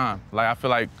same time. Like I feel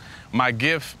like my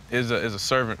gift is a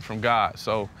servant from God.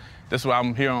 So this is what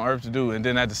I'm here on earth to do. And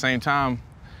then at the same time,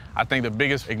 I think the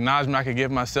biggest acknowledgement I could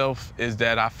give myself is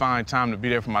that I find time to be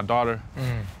there for my daughter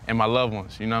and my loved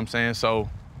ones. You know what I'm saying? So,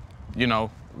 you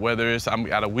know, whether it's I'm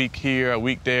got a week here, a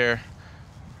week there,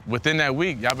 within that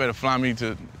week, y'all better fly me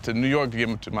to New York to give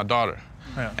them to my daughter.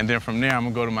 Yeah. And then from there, I'm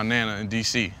gonna go to my nana in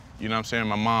D.C. You know what I'm saying?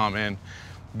 My mom, and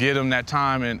give them that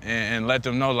time and let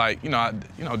them know, like, you know,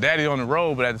 daddy's on the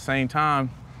road, but at the same time,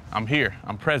 I'm here,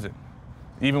 I'm present.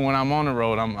 Even when I'm on the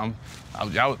road,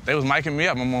 they was micing me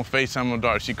up. I'm on FaceTime with my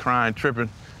daughter. She crying, tripping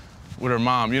with her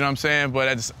mom. You know what I'm saying? But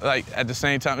at the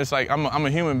same time, it's like I'm a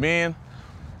human being,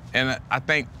 and I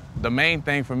think the main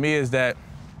thing for me is that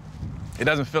it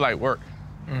doesn't feel like work.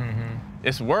 Mm-hmm.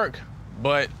 It's work,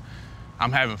 but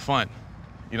I'm having fun.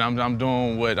 You know, I'm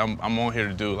doing what I'm on here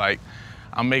to do. Like,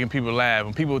 I'm making people laugh.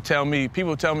 And people tell me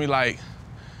like,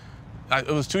 it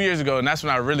was 2 years ago, and that's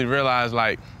when I really realized,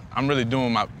 like, I'm really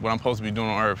doing what I'm supposed to be doing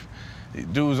on Earth.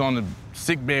 Dude's on the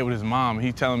sick bed with his mom.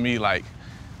 He telling me, like,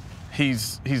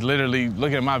 he's literally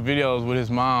looking at my videos with his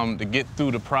mom to get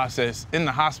through the process in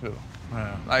the hospital.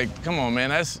 Yeah. Like, come on, man,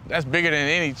 that's bigger than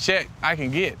any check I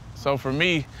can get. So for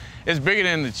me, it's bigger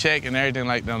than the check and everything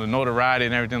like that, the notoriety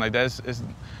and everything like that. It's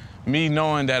me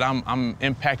knowing that I'm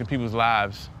impacting people's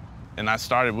lives, and I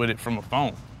started with it from a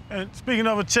phone. And speaking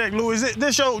of a check, Lou, is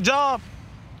this your job?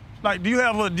 Like, do you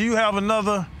have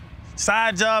another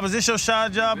side job? Is this your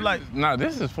side job? Like, no,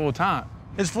 this is full time.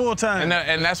 It's full time.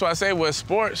 And that's why I say with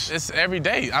sports, it's every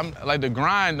day. I'm like, the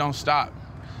grind don't stop.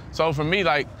 So for me,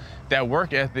 like, that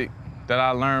work ethic that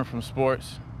I learned from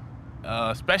sports,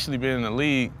 especially being in the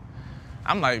league,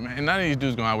 I'm like, man, none of these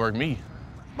dudes gonna outwork me.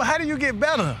 But how do you get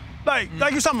better? Like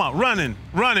you're talking about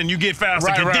running, you get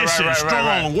faster, condition,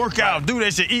 strong, work out, do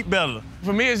that shit, eat better.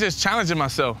 For me, it's just challenging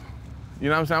myself. You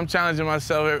know what I'm saying? I'm challenging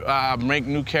myself. I make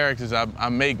new characters. I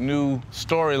make new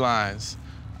storylines.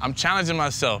 I'm challenging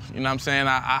myself. You know what I'm saying?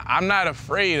 I'm not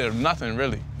afraid of nothing,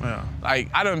 really. Yeah. Like,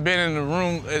 I done been in the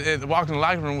room, walked in the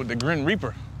locker room with the Grim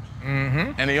Reaper.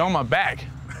 Mm-hmm. And they on my back.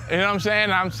 You know what I'm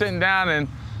saying? I'm sitting down, and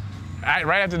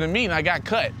right after the meeting, I got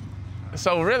cut.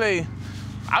 So really,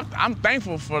 I'm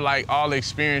thankful for, like, all the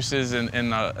experiences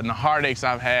and the heartaches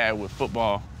I've had with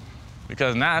football,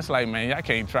 because now it's like, man, y'all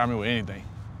can't try me with anything.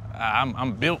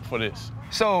 I'm built for this.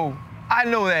 So I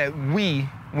know that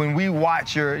when we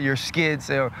watch your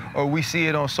skits or we see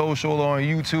it on social or on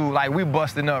YouTube, like, we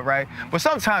busting up, right? But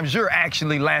sometimes you're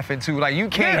actually laughing too. Like, you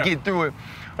can't get through it.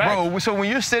 Bro, so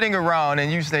when you're sitting around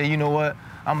and you say, you know what,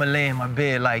 I'm gonna lay in my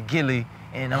bed like Gilly,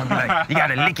 and I'm gonna be like, you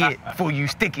gotta lick it before you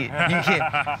stick it. You can't.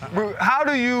 How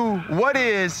do you, what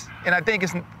is, and I think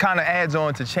it's kind of adds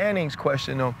on to Channing's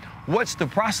question though, what's the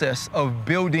process of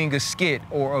building a skit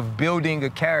or of building a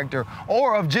character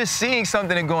or of just seeing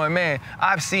something and going, man,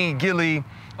 I've seen Gilly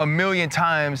a million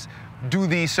times do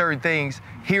these certain things.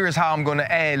 Here is how I'm gonna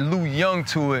add Lou Young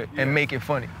to it and make it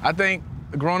funny. I think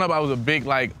growing up, I was a big,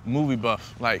 like, movie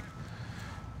buff. Like,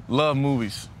 love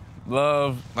movies.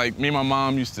 Love, like, me and my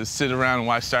mom used to sit around and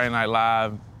watch Saturday Night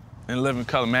Live and Live in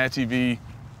Color, Mad TV,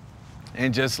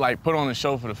 and just, like, put on a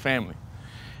show for the family.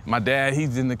 My dad,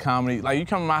 he's into comedy. Like, you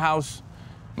come to my house,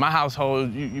 my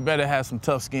household, you better have some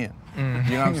tough skin. Mm-hmm.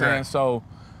 You know what I'm saying? So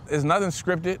it's nothing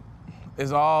scripted.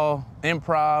 It's all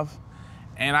improv.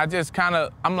 And I just kind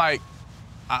of, I'm like,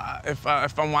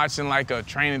 if I'm watching, like, a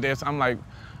training day, I'm like,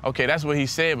 okay, that's what he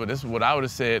said, but this is what I would have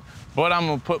said. But I'm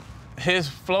gonna put his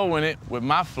flow in it with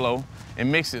my flow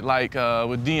and mix it like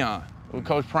with Dion, with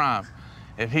Coach Prime.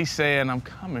 If he's saying I'm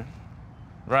coming,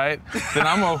 right? Then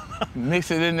I'm gonna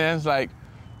mix it in there. It's like,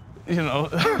 you know.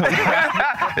 You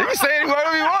can say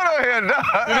whatever you want over here, dog.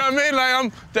 You know what I mean? Like,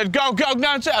 I'm that go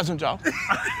down Chasm, y'all.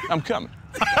 I'm coming.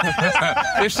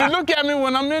 If she look at me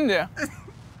when I'm in there,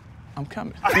 I'm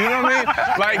coming. You know what I mean?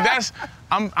 Like,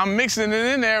 I'm mixing it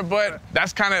in there, but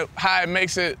that's kind of how it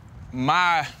makes it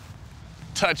my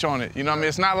touch on it. You know what I mean?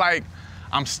 It's not like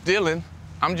I'm stealing.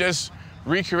 I'm just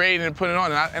recreating and putting it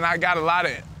on. And I got a lot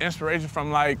of inspiration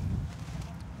from, like,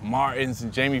 Martins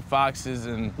and Jamie Foxx's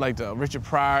and, like, the Richard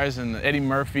Pryors and the Eddie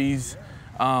Murphys,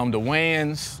 the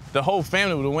Wayans, the whole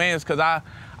family with the Wayans, because I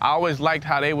always liked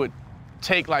how they would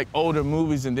take, like, older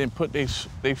movies and then put they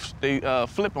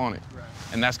flip on it. Right.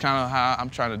 And that's kind of how I'm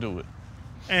trying to do it.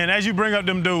 And as you bring up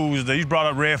them dudes, you brought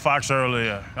up Red Fox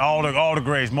earlier, all the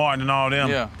greats, Martin and all them.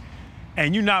 Yeah.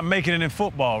 And you're not making it in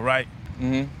football, right?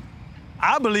 Mm-hmm.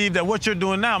 I believe that what you're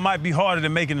doing now might be harder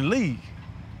than making the league.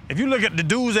 If you look at the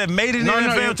dudes that made it in the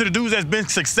NFL to the dudes that's been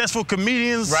successful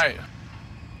comedians, right?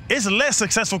 It's less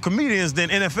successful comedians than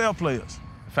NFL players.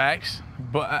 Facts,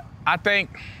 but I think,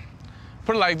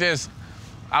 put it like this,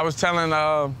 I was telling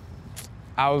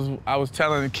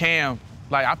Cam,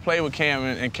 like, I played with Cam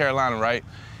in Carolina, right?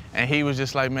 And he was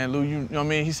just like, man, Lou, you know what I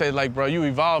mean? He said, like, bro, you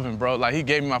evolving, bro. Like, he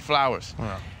gave me my flowers.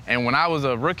 Yeah. And when I was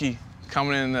a rookie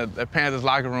coming in the Panthers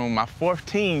locker room, my fourth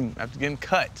team after getting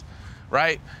cut,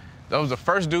 right? That was the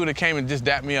first dude that came and just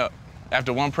dapped me up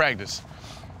after one practice.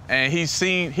 And he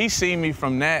seen me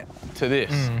from that to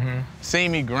this. Mm-hmm.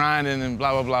 Seen me grinding and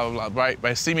blah, blah, blah, blah, blah, right?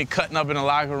 But see me cutting up in the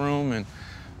locker room and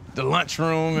the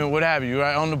lunchroom and what have you,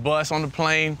 right? On the bus, on the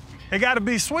plane. It got to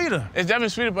be sweeter. It's definitely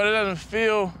sweeter, but it doesn't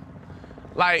feel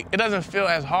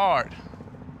as hard.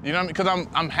 You know what I mean? Because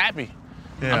I'm happy.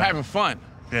 Yeah. I'm having fun.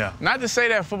 Yeah. Not to say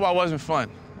that football wasn't fun,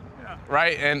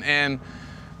 right? And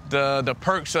the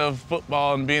perks of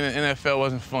football and being in the NFL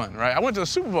wasn't fun, right? I went to the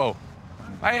Super Bowl.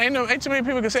 Ain't too many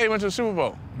people can say they went to the Super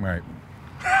Bowl. Right.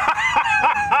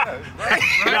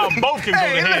 Y'all both can go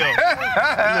to hell.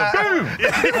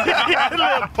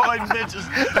 Little point bitches.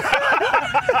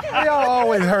 Y'all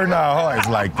always hurting our hearts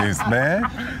like this, man.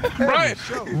 Right.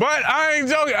 But I ain't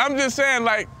joking. I'm just saying,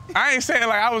 like, I ain't saying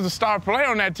like I was a star player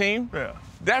on that team. Yeah.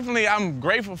 Definitely, I'm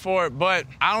grateful for it, but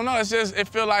I don't know. It's just, it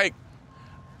feel like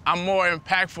I'm more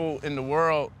impactful in the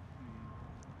world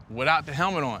without the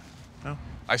helmet on. Yeah.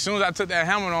 Like, as soon as I took that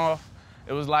helmet off,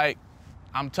 it was like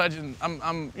I'm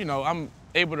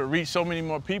able to reach so many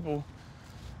more people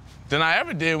than I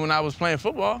ever did when I was playing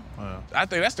football. Wow. I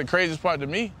think that's the craziest part to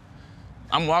me.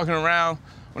 I'm walking around.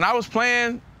 When I was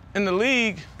playing in the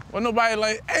league, wasn't nobody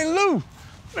like, hey, Lou,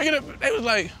 make it up. They was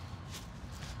like,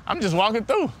 I'm just walking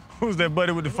through. Who's that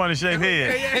buddy with the funny shaped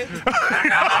head?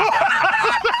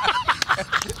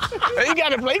 You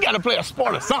gotta play a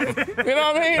sport or something. You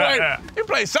know what I mean? Like, you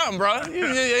play something, bro. Your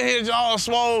head's all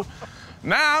swole.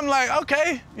 Now I'm like,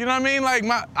 okay, you know what I mean? Like,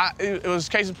 it was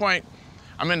case in point.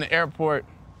 I'm in the airport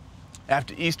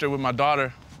after Easter with my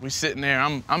daughter. We sitting there.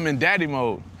 I'm in daddy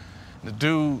mode. The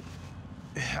dude,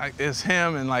 it's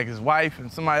him and like his wife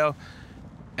and somebody else.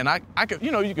 And I could,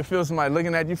 you can feel somebody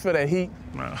looking at you, feel that heat.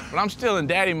 Wow. But I'm still in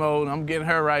daddy mode, and I'm getting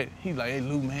her right. He's like, hey,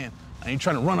 Lou, man, I ain't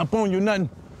trying to run up on you or nothing.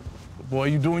 But boy,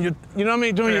 you doing your, you know what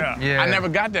I mean? Yeah. I never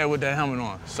got that with that helmet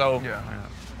on. So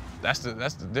that's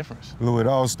the difference. Lou, it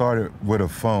all started with a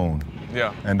phone.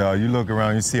 Yeah. And you look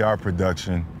around, you see our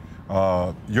production,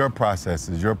 your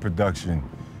processes, your production,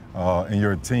 and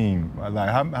your team. Like,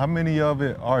 how many of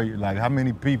it are you? Like, how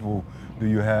many people do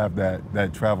you have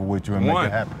that travel with you and make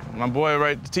it happen? My boy,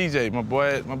 right, TJ, my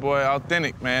boy,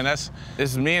 Authentic, man.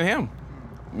 It's me and him.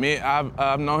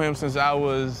 I've known him since I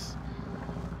was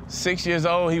 6 years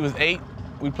old. He was 8.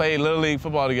 We played Little League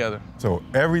football together. So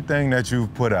everything that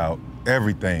you've put out,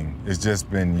 everything, it's just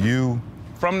been you.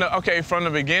 From the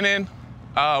beginning,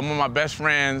 one of my best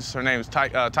friends, her name is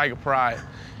Tiger Pride.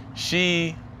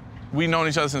 We known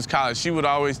each other since college. She would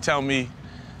always tell me,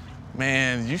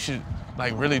 man, you should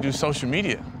like really do social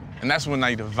media. And that's when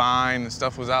like the Vine and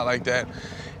stuff was out like that.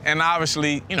 And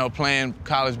obviously, playing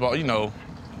college ball, the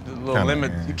little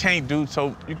limit, you can't do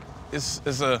so, it's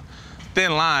a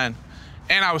thin line.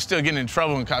 And I was still getting in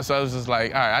trouble in college, so I was just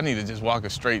like, all right, I need to just walk a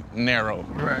straight, narrow.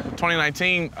 Right.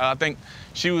 2019, I think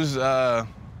she was the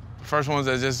first ones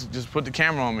that just put the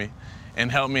camera on me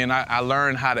and helped me, and I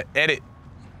learned how to edit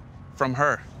from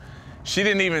her. She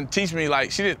didn't even teach me,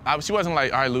 like, she wasn't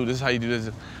like, all right, Lou, this is how you do this.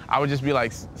 I would just be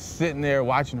like sitting there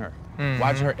watching her,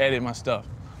 watching her edit my stuff.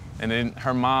 And then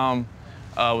her mom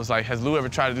was like, has Lou ever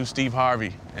tried to do Steve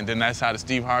Harvey? And then that's how the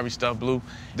Steve Harvey stuff blew.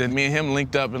 Then me and him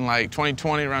linked up in like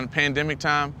 2020 around the pandemic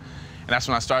time. And that's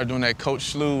when I started doing that Coach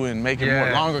Slew and making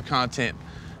more longer content.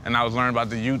 And I was learning about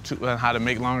the YouTube and how to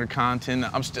make longer content.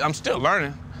 I'm still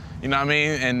learning, you know what I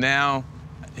mean? And now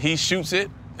he shoots it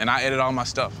and I edit all my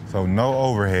stuff. So no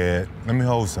overhead. Let me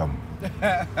hold something.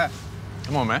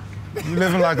 Come on, man. You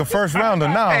living like a first rounder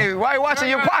now. Hey, why you watching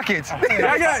your pockets?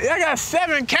 I got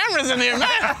 7 cameras in here, man.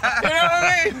 You know what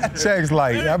I mean? Check's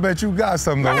like, I bet you got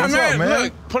something though. What's up, man?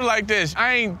 Look, put it like this.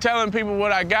 I ain't telling people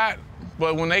what I got,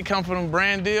 but when they come for them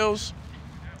brand deals,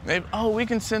 we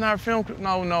can send our film crew.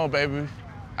 No, baby.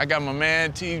 I got my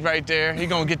man T right there. He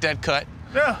gonna get that cut.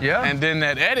 Yeah. And then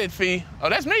that edit fee,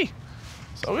 that's me.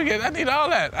 So I need all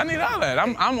that.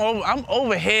 I'm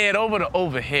overhead over the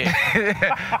overhead.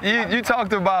 You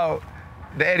talked about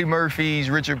the Eddie Murphys,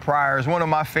 Richard Pryor's. One of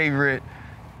my favorite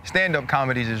stand-up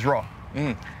comedies is Raw.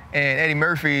 And Eddie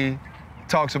Murphy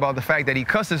talks about the fact that he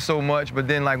cusses so much, but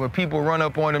then like when people run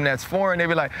up on him that's foreign, they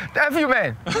be like, "That's you,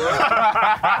 man."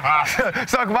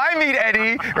 So if I meet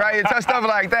Eddie, right, and stuff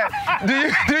like that,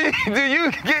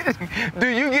 do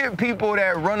you get people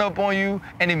that run up on you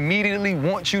and immediately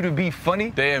want you to be funny?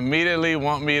 They immediately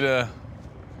want me to,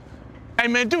 hey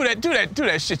man, do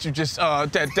that shit you just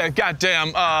that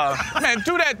goddamn man,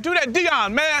 do that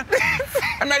Dion, man.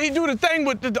 And man, he do the thing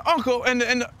with the uncle and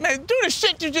the man, do the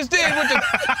shit you just did with the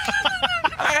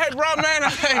hey bro, man,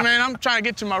 hey man, I'm trying to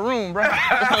get to my room, bro.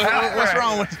 What's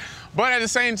wrong with you? But at the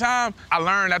same time, I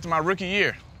learned after my rookie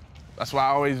year. That's why I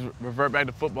always revert back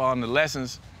to football and the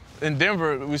lessons. In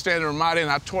Denver, we stayed in Ramada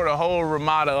and I tore the whole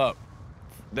Ramada up.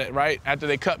 Right after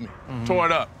they cut me, tore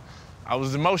it up. I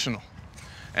was emotional.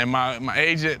 And my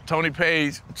agent, Tony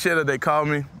Page, Chitta, they called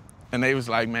me, and they was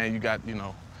like, man, you got,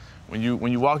 When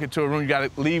you walk into a room, you gotta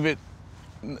leave it,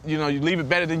 you leave it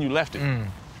better than you left it.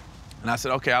 And I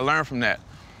said, okay, I learned from that.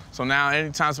 So now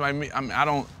anytime somebody meet,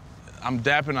 I'm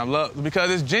dapping, I love,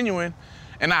 because it's genuine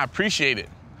and I appreciate it.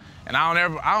 And I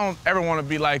don't ever want to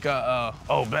be like,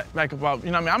 back about,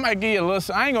 you know what I mean? I might give you a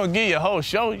little, I ain't gonna give you a whole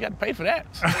show, you got to pay for that.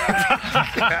 But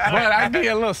I give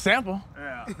you a little sample.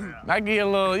 I give you a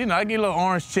little, I give you a little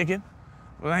orange chicken,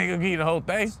 but I ain't gonna give you the whole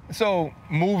thing. So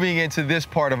moving into this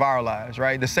part of our lives,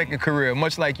 right? The second career,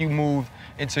 much like you moved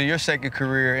into your second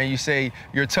career and you say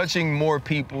you're touching more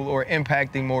people or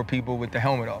impacting more people with the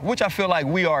helmet off, which I feel like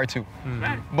we are too.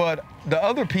 But the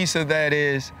other piece of that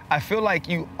is I feel like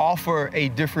you offer a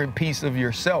different piece of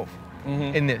yourself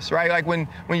in this, right? Like when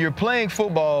you're playing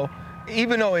football,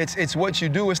 even though it's what you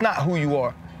do, it's not who you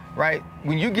are, right?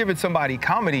 When you're giving somebody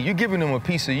comedy, you're giving them a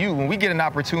piece of you. When we get an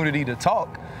opportunity to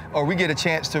talk or we get a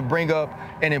chance to bring up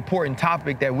an important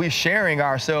topic that we're sharing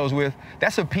ourselves with,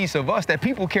 that's a piece of us that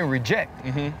people can reject.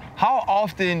 How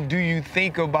often do you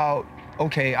think about,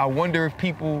 okay, I wonder if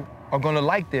people are gonna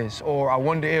like this, or I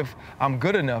wonder if I'm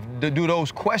good enough? Do those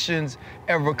questions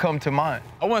ever come to mind?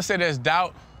 I wouldn't say there's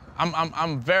doubt.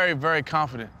 I'm very, very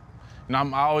confident.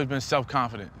 I've always been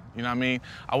self-confident. You know what I mean?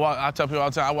 I tell people all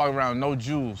the time, I walk around no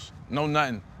jewels, no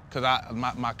nothing, because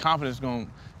my confidence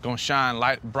gonna shine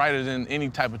brighter than any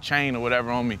type of chain or whatever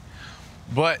on me.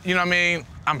 But, you know what I mean?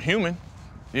 I'm human,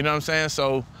 you know what I'm saying?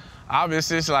 So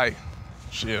obviously it's like,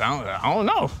 shit, I don't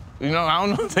know. I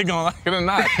don't know if they're gonna like it or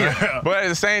not. But at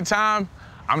the same time,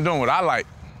 I'm doing what I like.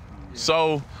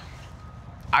 So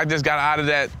I just got out of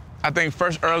that. I think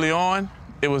first early on,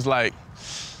 it was like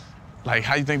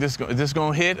how you think is this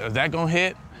gonna hit? Is that gonna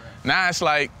hit? Now it's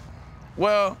like,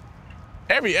 well,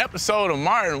 every episode of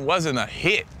Martin wasn't a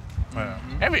hit.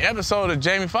 Every episode of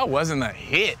Jamie Foxx wasn't a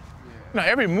hit.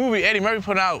 Every movie Eddie Murphy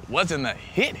put out wasn't a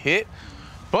hit.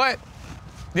 But,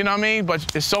 you know what I mean? But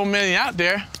there's so many out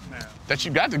there that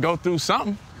you got to go through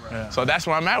something. So that's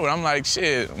where I'm at with it. I'm like,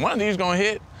 shit, one of these gonna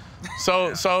hit.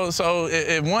 So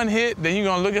if one hit, then you're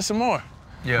gonna look at some more.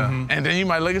 And then you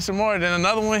might look at some more, then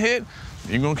another one hit,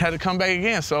 you're gonna have to come back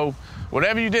again. So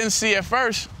whatever you didn't see at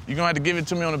first, you're gonna have to give it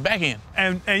to me on the back end.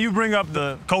 And you bring up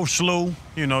the Coach Slew,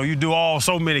 you do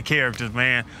so many characters,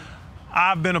 man.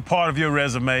 I've been a part of your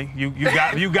resume.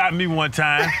 You got me one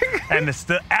time, and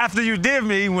after you did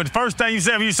me, when the first thing you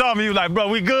said when you saw me, you were like, bro,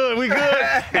 we good,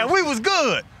 and we was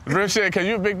good. Real shit, cause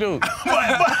you a big dude.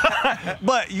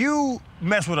 but you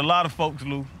mess with a lot of folks,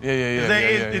 Lou.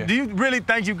 Yeah. Do you really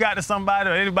think you got to somebody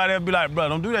or anybody that'll be like, bro,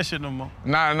 don't do that shit no more?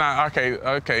 Nah,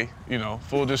 okay,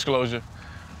 full disclosure.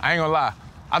 I ain't gonna lie.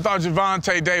 I thought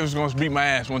Javante Davis was gonna beat my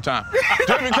ass one time.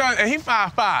 Just because, and he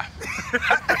 5'5".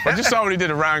 But you saw what he did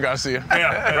to Ryan Garcia.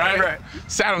 Right?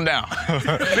 Sat him down.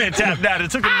 Man, tapped out, it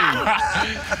took a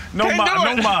knee. No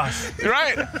mas.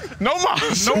 Right? No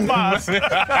mas. No mas.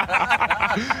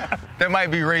 That might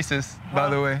be racist, by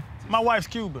the way. My wife's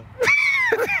Cuban.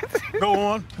 Go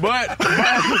on. But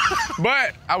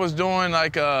I was doing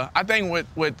like, I think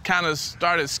what kind of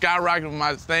started skyrocketing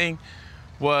my thing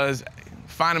was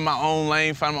finding my own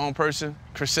lane, finding my own person.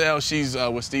 Chriselle, she's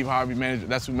with Steve Harvey,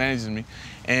 that's who manages me.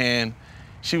 And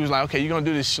she was like, okay, you're gonna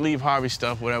do this Steve Harvey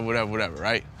stuff, whatever,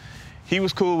 right? He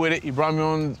was cool with it. He brought me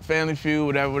on Family Feud,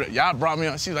 whatever. Y'all brought me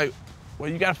on. She's like,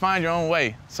 well, you gotta find your own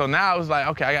way. So now I was like,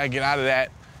 okay, I gotta get out of that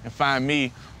and find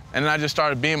me. And then I just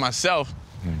started being myself.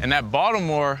 And that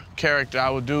Baltimore character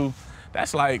I would do,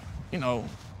 that's like,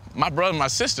 my brother and my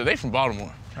sister, they from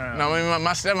Baltimore.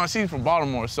 My step, my sister's from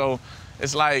Baltimore. So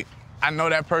it's like, I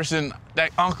know that person, that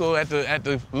uncle at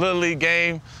the Little League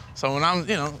game. So when I'm,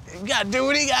 you gotta do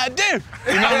what he gotta do.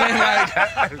 You know what I mean? Like,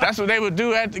 that's what they would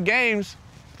do at the games.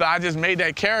 So I just made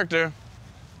that character.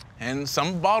 And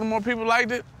some Baltimore people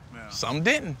liked it, some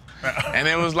didn't. And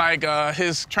it was like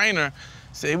his trainer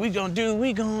said, we gonna do what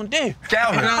we gonna do.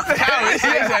 Calvin. Calvin, he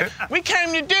said, we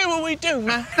came to do what we do,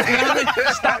 man. You know what I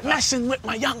mean? Stop messing with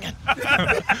my youngin'.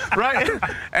 Right?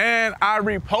 And I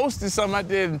reposted something I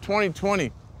did in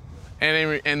 2020.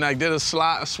 And I did a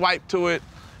swipe to it.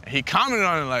 And he commented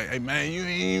on it like, hey man, you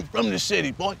ain't from the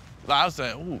city, boy. I was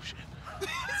like, oh shit.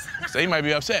 So he might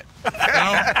be upset. And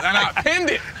I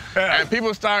pinned it. And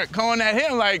people start going at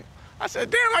him like, I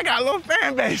said, damn, I got a little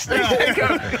fan base.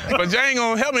 But Jay ain't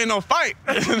gonna help me in no fight.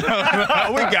 We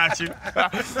got you.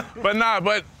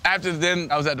 But after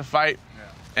then, I was at the fight.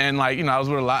 And I was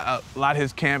with a lot of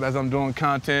his camp as I'm doing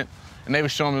content. And they were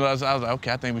showing me love. I was like,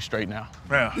 okay, I think we straight now.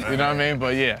 You know what I mean?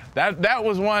 But yeah, that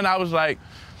was one I was like,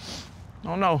 I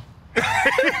don't know.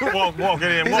 walk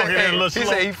it in a little slow. He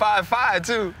said he 5'5"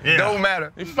 too. Yeah. Don't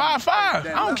matter. He's 5'5". I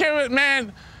don't care what,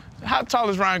 man. How tall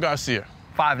is Ryan Garcia?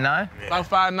 5'9". About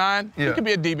 5'9". Yeah. He could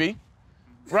be a DB.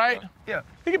 right? Yeah.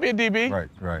 He could be a DB.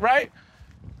 Right. Right?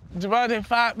 Javante,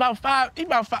 about five.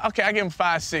 Okay, I give him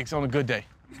 5'6" on a good day.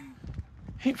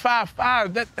 He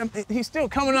 5'5". He's still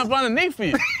coming up underneath for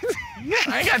you.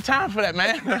 I ain't got time for that,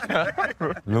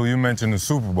 man. Lou, you mentioned the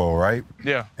Super Bowl, right?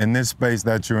 Yeah. In this space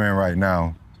that you're in right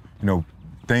now, you know,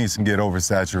 things can get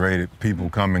oversaturated, people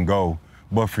come and go.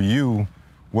 But for you,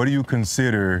 what do you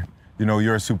consider, you know,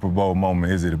 your Super Bowl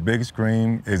moment? Is it a big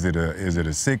screen? Is it a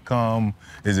sitcom?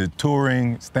 Is it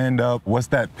touring, stand-up? What's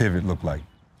that pivot look like?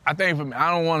 I think for me, I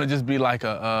don't want to just be like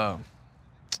a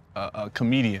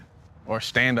comedian or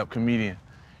stand-up comedian.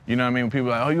 You know what I mean? When people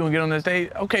are like, oh, you gonna get on that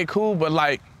stage? Okay, cool, but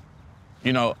like,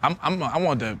 you know, I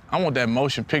want that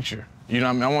motion picture. You know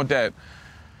what I mean? I want that.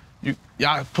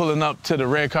 Y'all pulling up to the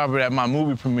red carpet at my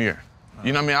movie premiere.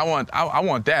 You know what I mean? I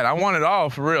want that. I want it all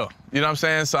for real. You know what I'm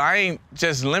saying? So I ain't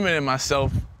just limiting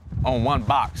myself on one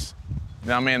box. You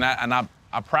know what I mean?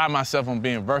 I pride myself on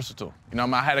being versatile. You know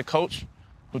what I mean? I had a coach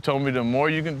who told me the more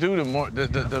you can do, the more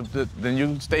then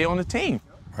you stay on the team.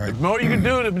 Right. The more you can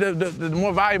do, the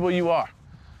more valuable you are.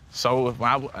 So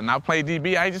when I played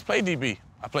DB, I just played DB.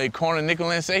 I played corner,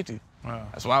 nickel, and safety. Wow.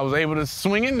 That's why I was able to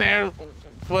swing in there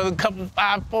for a couple,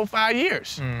 5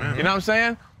 years. Mm-hmm. You know what I'm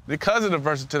saying? Because of the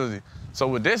versatility. So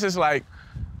with this, it's like,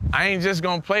 I ain't just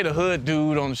gonna play the hood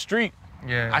dude on the street.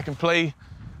 Yeah. I can play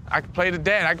the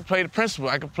dad, I can play the principal,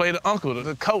 I can play the uncle,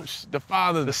 the coach, the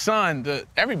father, the son,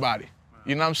 everybody.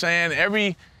 You know what I'm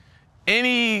saying?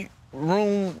 Any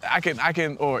room I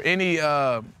can, or any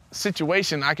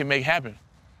situation I can make happen.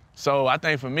 So I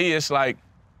think for me, it's like,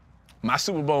 my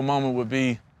Super Bowl moment would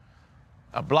be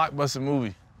a blockbuster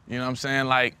movie. You know what I'm saying?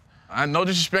 Like, no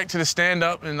disrespect to the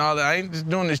stand-up and all that. I ain't just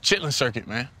doing this chitlin circuit,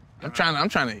 man. I'm trying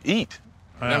to eat.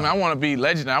 Yeah. I mean, I want to be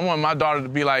legendary. I want my daughter to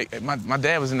be like, hey, my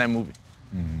dad was in that movie.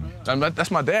 Mm-hmm. That's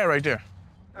my dad right there,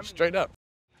 straight up.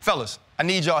 Fellas, I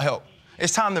need y'all help.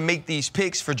 It's time to make these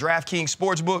picks for DraftKings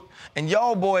Sportsbook, and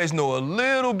y'all boys know a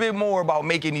little bit more about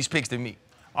making these picks than me.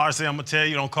 RC, I'm gonna tell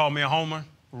you, don't call me a homer.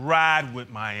 Ride with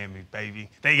Miami, baby.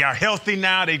 They are healthy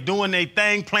now. They doing their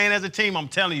thing, playing as a team. I'm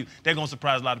telling you, they're gonna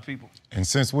surprise a lot of people. And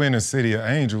since we're in the city of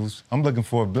angels, I'm looking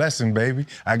for a blessing, baby.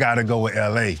 I gotta go with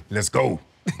LA. Let's go.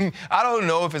 I don't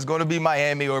know if it's gonna be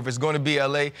Miami or if it's gonna be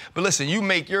LA, but listen, you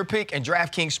make your pick, and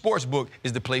DraftKings Sportsbook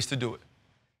is the place to do it.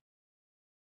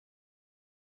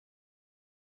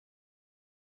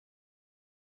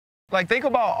 Like, think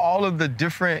about all of the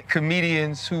different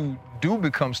comedians who do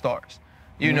become stars.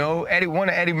 You know, one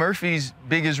of Eddie Murphy's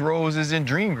biggest roles is in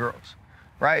Dreamgirls,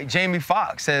 right? Jamie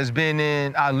Foxx has been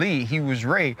in Ali. He was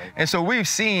Reid. And so we've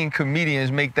seen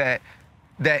comedians make that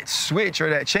switch or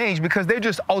that change because they're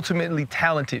just ultimately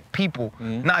talented people,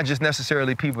 not just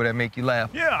necessarily people that make you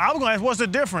laugh. Yeah, I was going to ask, what's the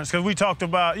difference? Because we talked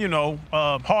about, you know,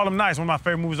 Harlem Nights, one of my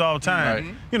favorite movies all the time.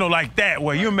 Right. You know, like that,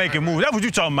 where you're making movies. That's what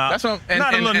you're talking about. That's what,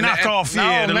 not a little knockoff,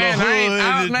 yeah, the little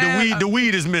hood, the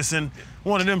weed is missing.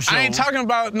 One of them shows. I ain't talking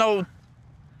about no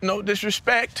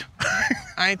disrespect.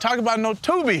 I ain't talking about no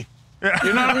Tubi.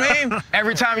 You know what I mean?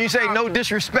 Every time you say no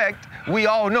disrespect, we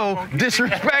all know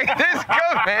disrespect is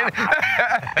coming.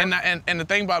 and the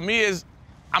thing about me is,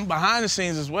 I'm behind the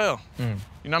scenes as well. You know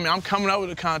what I mean? I'm coming up with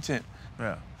the content.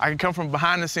 Yeah. I can come from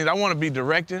behind the scenes. I want to be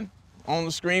directing on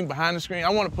the screen, behind the screen. I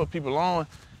want to put people on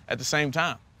at the same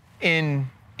time. In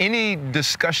any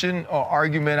discussion or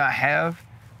argument I have,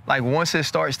 like once it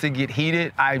starts to get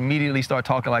heated, I immediately start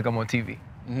talking like I'm on TV.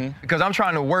 Because I'm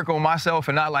trying to work on myself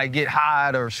and not like get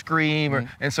hot or scream.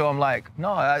 And so I'm like,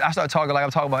 no, I start talking like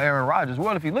I'm talking about Aaron Rodgers.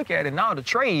 Well, if you look at it now, the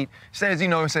trade says, you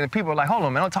know what I'm saying, people are like, hold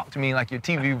on, man, don't talk to me like your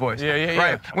TV voice. Yeah.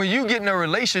 Right? When you get in a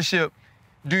relationship,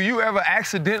 do you ever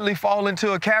accidentally fall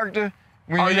into a character?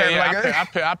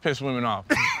 I piss women off.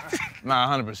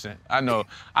 Nah, 100%. I know.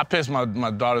 I piss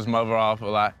my daughter's mother off a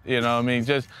lot. You know what I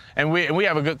mean? And we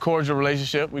have a good cordial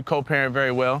relationship. We co-parent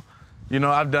very well. You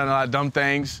know, I've done a lot of dumb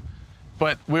things.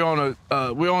 But we're on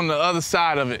the other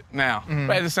side of it now.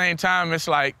 But at the same time, it's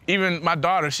like, even my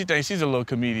daughter, she thinks she's a little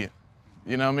comedian.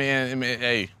 You know what I mean?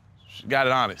 Hey, she got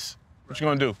it honest. What you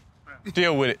gonna do?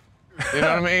 Deal with it. You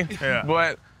know what I mean? Yeah.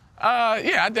 But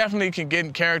yeah, I definitely can get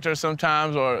in character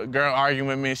sometimes, or a girl arguing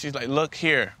with me, and she's like, look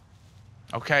here,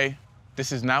 okay?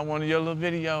 This is not one of your little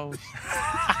videos,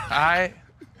 all right?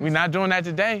 We're not doing that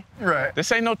today. Right.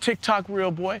 This ain't no TikTok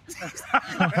reel, boy.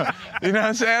 You know what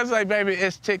I'm saying? It's like, baby,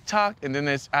 it's TikTok, and then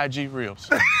it's IG Reels.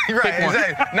 Right,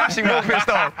 exactly. Now she more pissed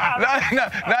off.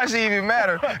 Now she even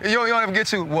madder. You don't ever get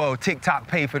to, well, TikTok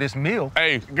pay for this meal.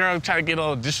 Hey, girl try to get a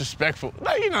little disrespectful.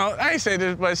 Like, you know, I ain't say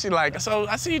this, but she like, so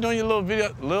I see you doing your little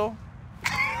video. Lil?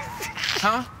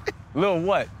 Huh? Lil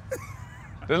what?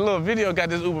 The little video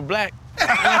got this Uber Black.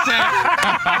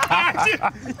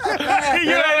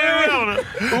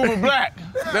 Uber black.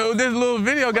 This little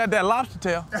video got that lobster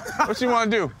tail. What you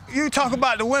want to do? You talk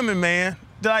about the women, man.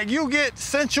 Like, you get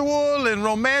sensual and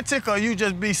romantic, or you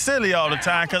just be silly all the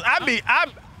time? Cause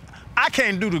I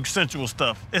can't do the sensual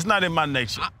stuff. It's not in my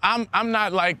nature. I'm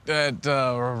not like that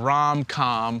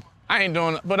rom-com. I ain't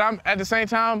doing it, but I'm at the same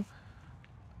time,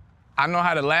 I know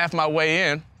how to laugh my way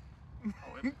in.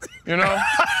 You know?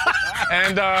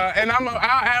 and I'm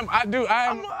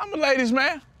a ladies'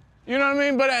 man. You know what I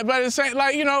mean? But it's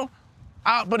like, you know,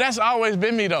 but that's always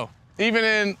been me though. Even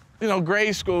in, you know,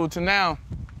 grade school to now,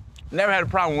 never had a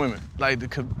problem with women. Like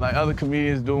other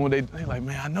comedians doing what they like,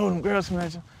 man, I know them girls from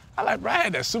that. I like, bro, I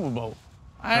had that Super Bowl.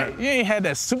 You ain't had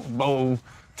that Super Bowl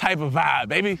type of vibe,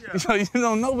 baby. Yeah. So you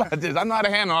don't know about this. I know how to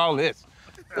handle all this.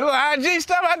 Little IG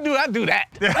stuff, I do that.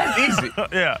 That's easy.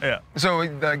 Yeah. So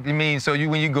you mean,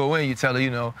 when you go in, you tell her,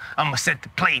 you know, I'm gonna set the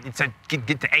plate and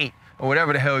get the 8 or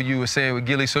whatever the hell you were saying with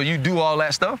Gilly. So you do all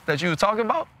that stuff that you were talking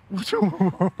about? You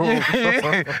know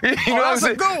that's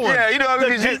a good one. Yeah, you know what I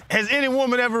mean? Has any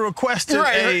woman ever requested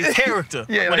a character?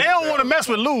 Yeah, but they don't want to mess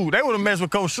with Lou. They want to mess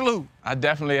with Coach Lou. I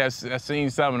definitely have seen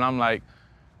something. I'm like,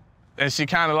 and she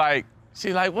kind of like,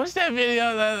 she's like, what's that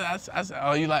video? I said,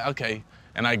 oh, you like, okay.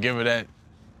 And I give her that,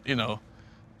 you know,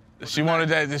 she wanted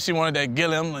that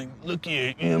Gilly. I'm like, look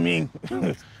here, you know what I mean?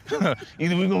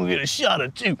 Either we're gonna get a shot or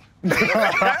two. You know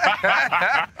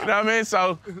what I mean?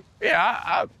 So,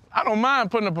 yeah, I don't mind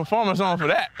putting a performance on for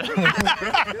that.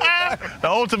 The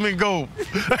ultimate goal.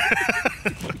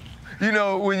 You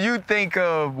know, when you think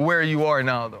of where you are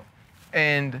now, though,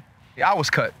 and I was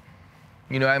cut.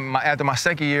 You know, after my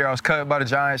second year, I was cut by the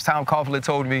Giants. Tom Coughlin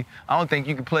told me, I don't think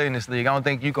you can play in this league. I don't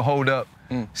think you can hold up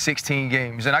 16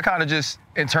 games. And I kind of just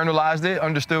internalized it,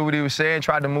 understood what he was saying,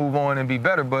 tried to move on and be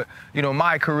better. But, you know,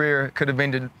 my career could have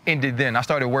ended then. I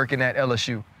started working at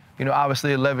LSU. You know,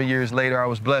 obviously 11 years later, I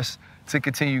was blessed to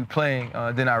continue playing.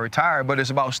 Then I retired. But it's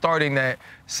about starting that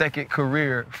second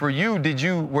career. For you,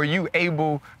 were you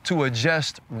able to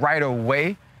adjust right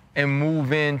away and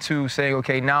move into saying,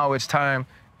 okay, now it's time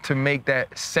to make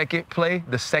that second play,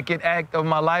 the second act of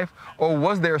my life? Or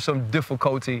was there some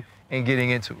difficulty in getting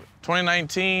into it?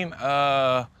 2019,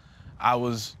 I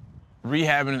was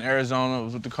rehabbing in Arizona. I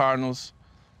was with the Cardinals,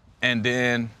 and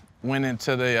then went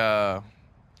into the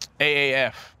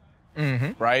AAF,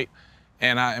 right?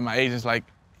 And my agent's like,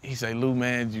 he said, Lou,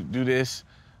 man, you do this,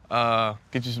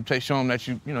 get you some tape, show them that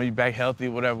you back healthy,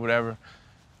 whatever.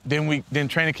 Then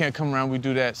training camp come around, we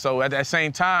do that. So at that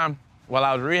same time, while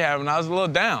I was rehabbing, I was a little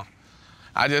down.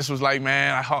 I just was like,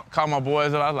 man, I called my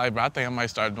boys up. I was like, bro, I think I might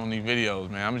start doing these videos,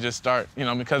 man. I'm gonna just start, you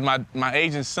know, because my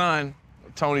agent's son,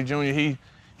 Tony Jr., he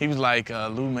was like,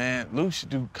 Lou, man, Lou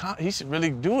he should really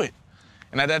do it.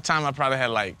 And at that time, I probably had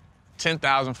like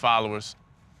 10,000 followers,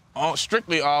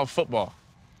 strictly all football.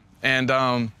 And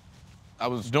I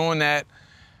was doing that,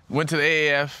 went to the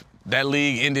AAF, that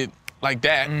league ended like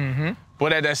that.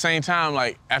 But at that same time,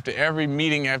 like after every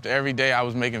meeting, after every day, I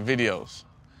was making videos.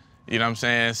 You know what I'm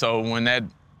saying? So when that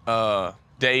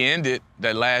day ended,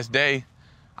 that last day,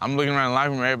 I'm looking around the locker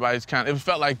room, everybody's it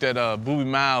felt like that Boobie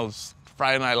Miles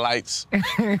Friday Night Lights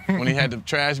when he had the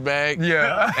trash bag.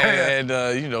 Yeah. And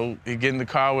you know, he get in the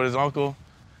car with his uncle.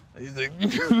 He's like,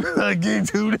 I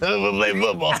can't do that, I'm gonna play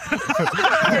football.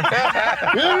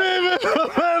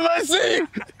 I see.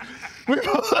 We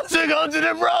should go to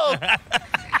the bro.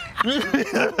 I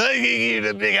can give you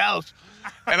the big house.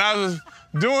 And I was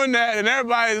doing that, and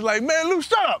everybody's like, man, Lou,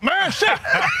 shut up, man, shut up.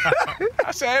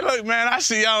 I said, hey, look, man, I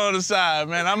see y'all on the side,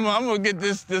 man. I'm gonna get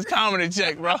this comedy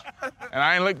check, bro. And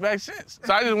I ain't looked back since.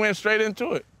 So I just went straight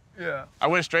into it. Yeah. I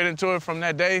went straight into it from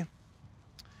that day.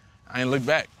 I ain't looked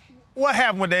back. What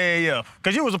happened with the AAF?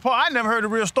 Because you was a part, I never heard the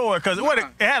real story, because it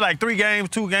had like 3 games,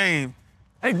 2 games.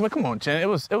 Hey, but come on, Chen, it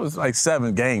was like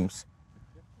 7 games.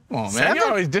 Come on, man. 7? You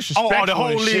always disrespectful. Oh, the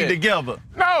whole league shit. together.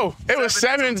 No, it was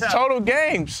 7 total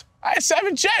games. I had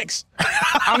 7 checks.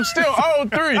 I'm still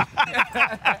owed 3.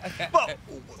 But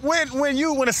when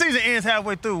the season ends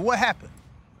halfway through, what happened?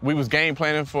 We was game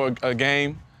planning for a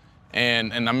game,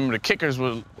 and I remember the kickers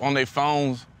were on their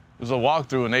phones. It was a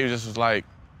walkthrough, and they just was like,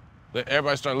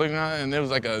 everybody started looking at it, and there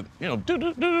was like a, you know,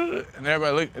 do-do-do-do, and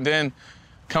everybody looked, and then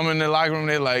come in the locker room,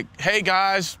 they're like, hey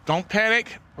guys, don't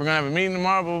panic. We're gonna have a meeting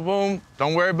tomorrow, boom, boom.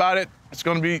 Don't worry about it. It's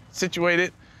gonna be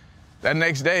situated. That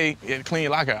next day, you had to clean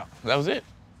your lockout. That was it.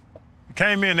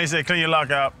 Came in, they said, clean your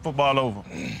lockout, football over.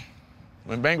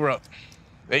 Went bankrupt.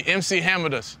 They MC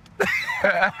Hammered us.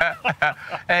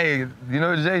 Hey, you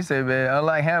know what Jay said, man?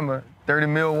 Unlike Hammer, 30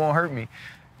 mil won't hurt me.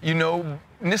 You know,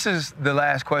 and this is the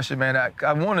last question, man.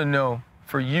 I want to know,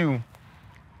 for you,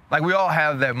 like we all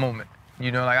have that moment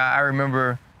You know, like I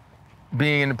remember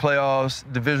being in the playoffs,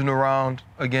 divisional round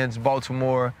against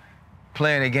Baltimore,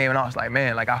 playing a game, and I was like,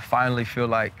 man, like I finally feel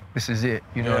like this is it.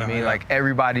 You know what I mean? Like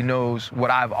everybody knows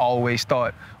what I've always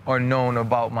thought or known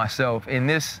about myself. In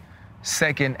this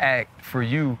second act for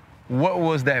you, what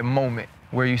was that moment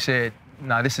where you said,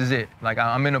 nah, this is it? Like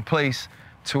I'm in a place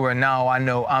to where now I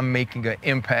know I'm making an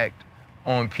impact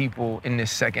on people in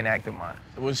this second act of mine.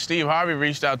 When Steve Harvey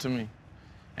reached out to me,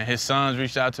 and his sons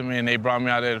reached out to me, and they brought me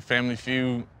out there to Family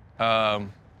Feud, and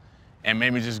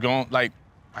made me just go, like,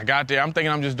 I got there, I'm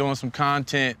thinking I'm just doing some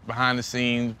content behind the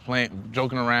scenes, playing,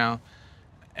 joking around,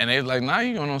 and they was like, nah,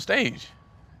 you going on stage.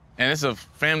 And it's a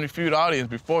Family Feud audience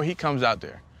before he comes out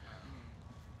there.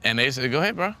 And they said, go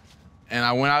ahead, bro. And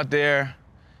I went out there,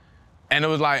 and it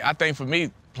was like, I think for me,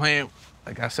 playing,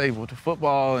 like I say, with the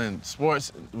football and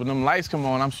sports, when them lights come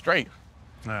on, I'm straight.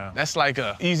 Yeah. That's like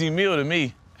a easy meal to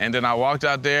me. And then I walked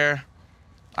out there,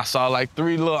 I saw like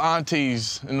 3 little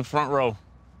aunties in the front row,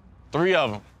 3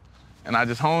 of them. And I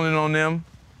just honed in on them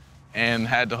and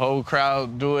had the whole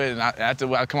crowd do it. And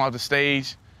after I come off the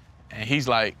stage, and he's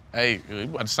like, hey, we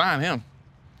about to sign him.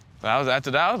 So after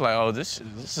that, I was like, oh, this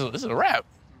is a wrap.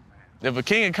 If a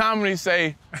king of comedy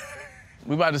say,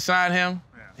 we about to sign him,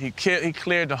 he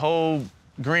cleared the whole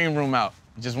green room out.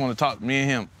 He just wanted to talk to me and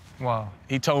him. Wow.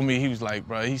 He told me, he was like,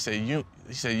 bro, he said, you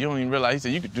don't even realize, he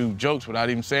said, you could do jokes without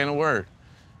even saying a word.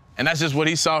 And that's just what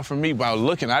he saw from me by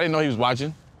looking. I didn't know he was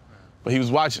watching, but he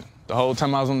was watching the whole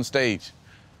time I was on the stage.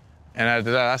 And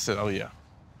after that, I said, oh yeah,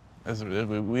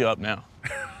 we up now.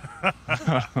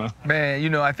 Man, you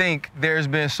know, I think there's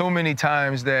been so many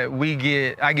times that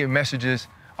I get messages,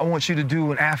 I want you to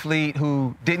do an athlete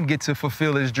who didn't get to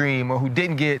fulfill his dream or who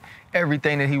didn't get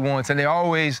everything that he wants. And they're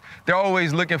always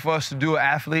looking for us to do an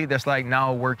athlete that's like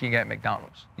now working at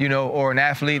McDonald's, you know, or an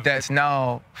athlete that's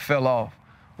now fell off.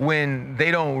 When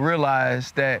they don't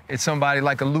realize that it's somebody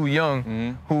like a Lou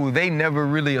Young who they never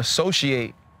really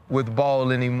associate with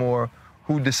ball anymore,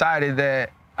 who decided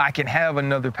that I can have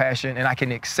another passion and I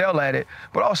can excel at it,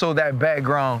 but also that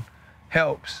background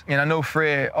helps. And I know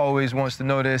Fred always wants to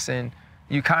know this, and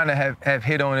you kind of have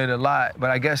hit on it a lot,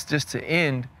 but I guess just to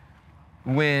end,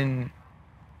 when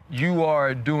you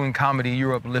are doing comedy,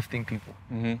 you're uplifting people.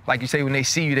 Like you say, when they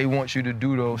see you, they want you to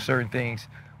do those certain things.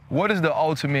 What is the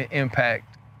ultimate impact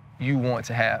you want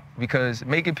to have? Because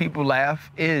making people laugh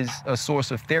is a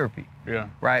source of therapy,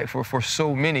 right? For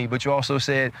so many, but you also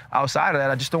said, outside of that,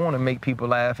 I just don't want to make people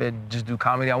laugh and just do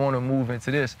comedy. I want to move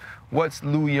into this. What's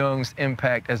Lou Young's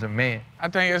impact as a man? I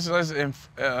think it's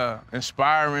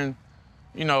inspiring,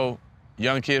 you know,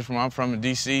 young kids I'm from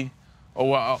DC,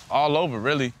 or all over,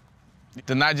 really,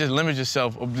 to not just limit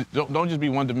yourself. Don't just be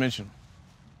one-dimensional.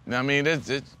 You know what I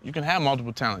mean? You can have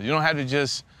multiple talents. You don't have to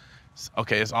just,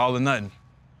 okay, it's all or nothing.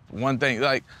 One thing,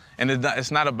 like, and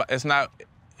it's not,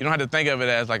 you don't have to think of it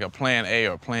as like a plan A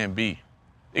or plan B.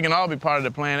 It can all be part of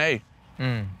the plan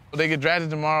A. They get drafted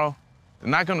tomorrow, they're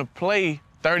not gonna play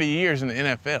 30 years in the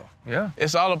NFL. Yeah.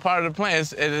 It's all a part of the plan.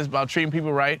 It's about treating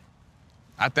people right.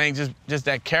 I think just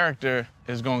that character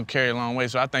is gonna carry a long way.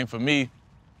 So I think for me,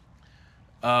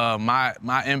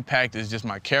 my impact is just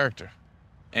my character.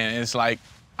 And it's like,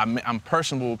 I'm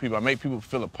personable with people. I make people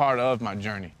feel a part of my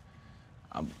journey.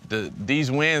 These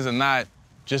wins are not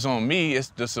just on me, it's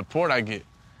the support I get.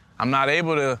 I'm not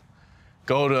able to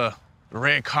go to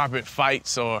red carpet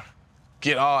fights or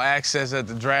get all access at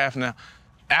the draft now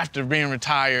after being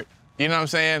retired, you know what I'm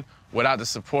saying, without the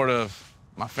support of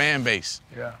my fan base.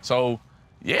 Yeah. So,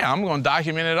 yeah, I'm gonna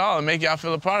document it all and make y'all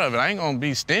feel a part of it. I ain't gonna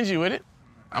be stingy with it.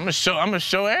 I'm gonna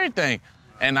show everything.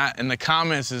 And the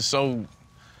comments is so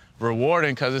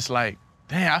rewarding because it's like,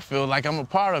 damn, I feel like I'm a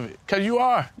part of it. Because you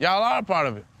are. Y'all are a part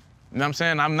of it. You know what I'm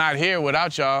saying? I'm not here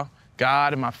without y'all,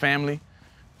 God and my family,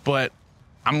 but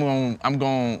I'm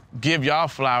gonna give y'all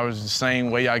flowers the same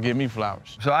way y'all give me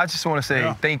flowers. So I just want to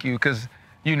say thank you, because,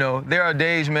 you know, there are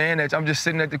days, man, that I'm just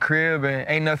sitting at the crib and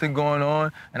ain't nothing going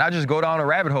on, and I just go down a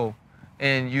rabbit hole.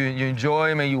 And you enjoy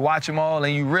them and you watch them all,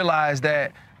 and you realize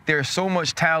that there's so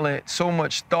much talent, so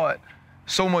much thought,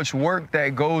 so much work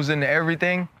that goes into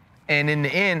everything. And in the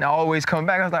end, I always come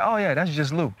back, I was like, oh yeah, that's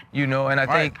just Lou, you know? And I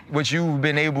think what you've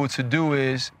been able to do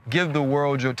is give the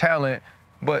world your talent,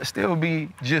 but still be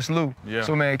just Lou. Yeah.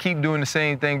 So man, keep doing the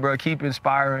same thing, bro. Keep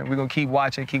inspiring. We're gonna keep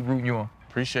watching, keep rooting you on.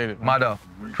 Appreciate it, man. My dog.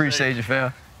 Appreciate you,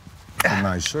 fam. That's a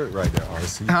nice shirt right there,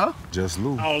 RC. Huh? Just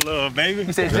Lou. All love, baby.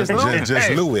 You said just Lou?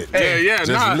 Just Lou it. Yeah,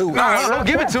 just Lou it. Don't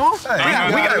give it to him.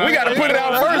 We gotta put it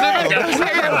out first.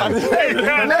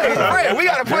 Fred, we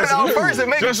gotta put it out first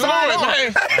and make him sign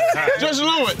on. Just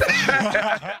Lou it.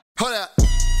 Hold up.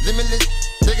 Limitless.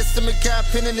 Niggas to me, got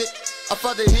pinning it. I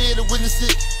fought the head to witness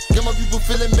it. Got my people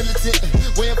feeling militant.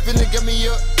 Way I'm feeling got me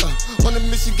up. On the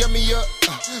mission got me up.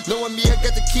 Knowing me, I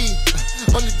got the key.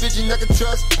 Only vision I can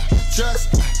trust.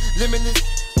 Trust. Limitless.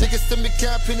 Niggas send me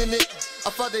camping in it.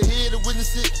 I fought the head to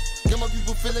witness it. Got my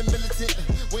people feeling militant.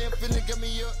 Way I'm feeling got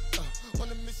me up. On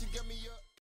the mission got me up.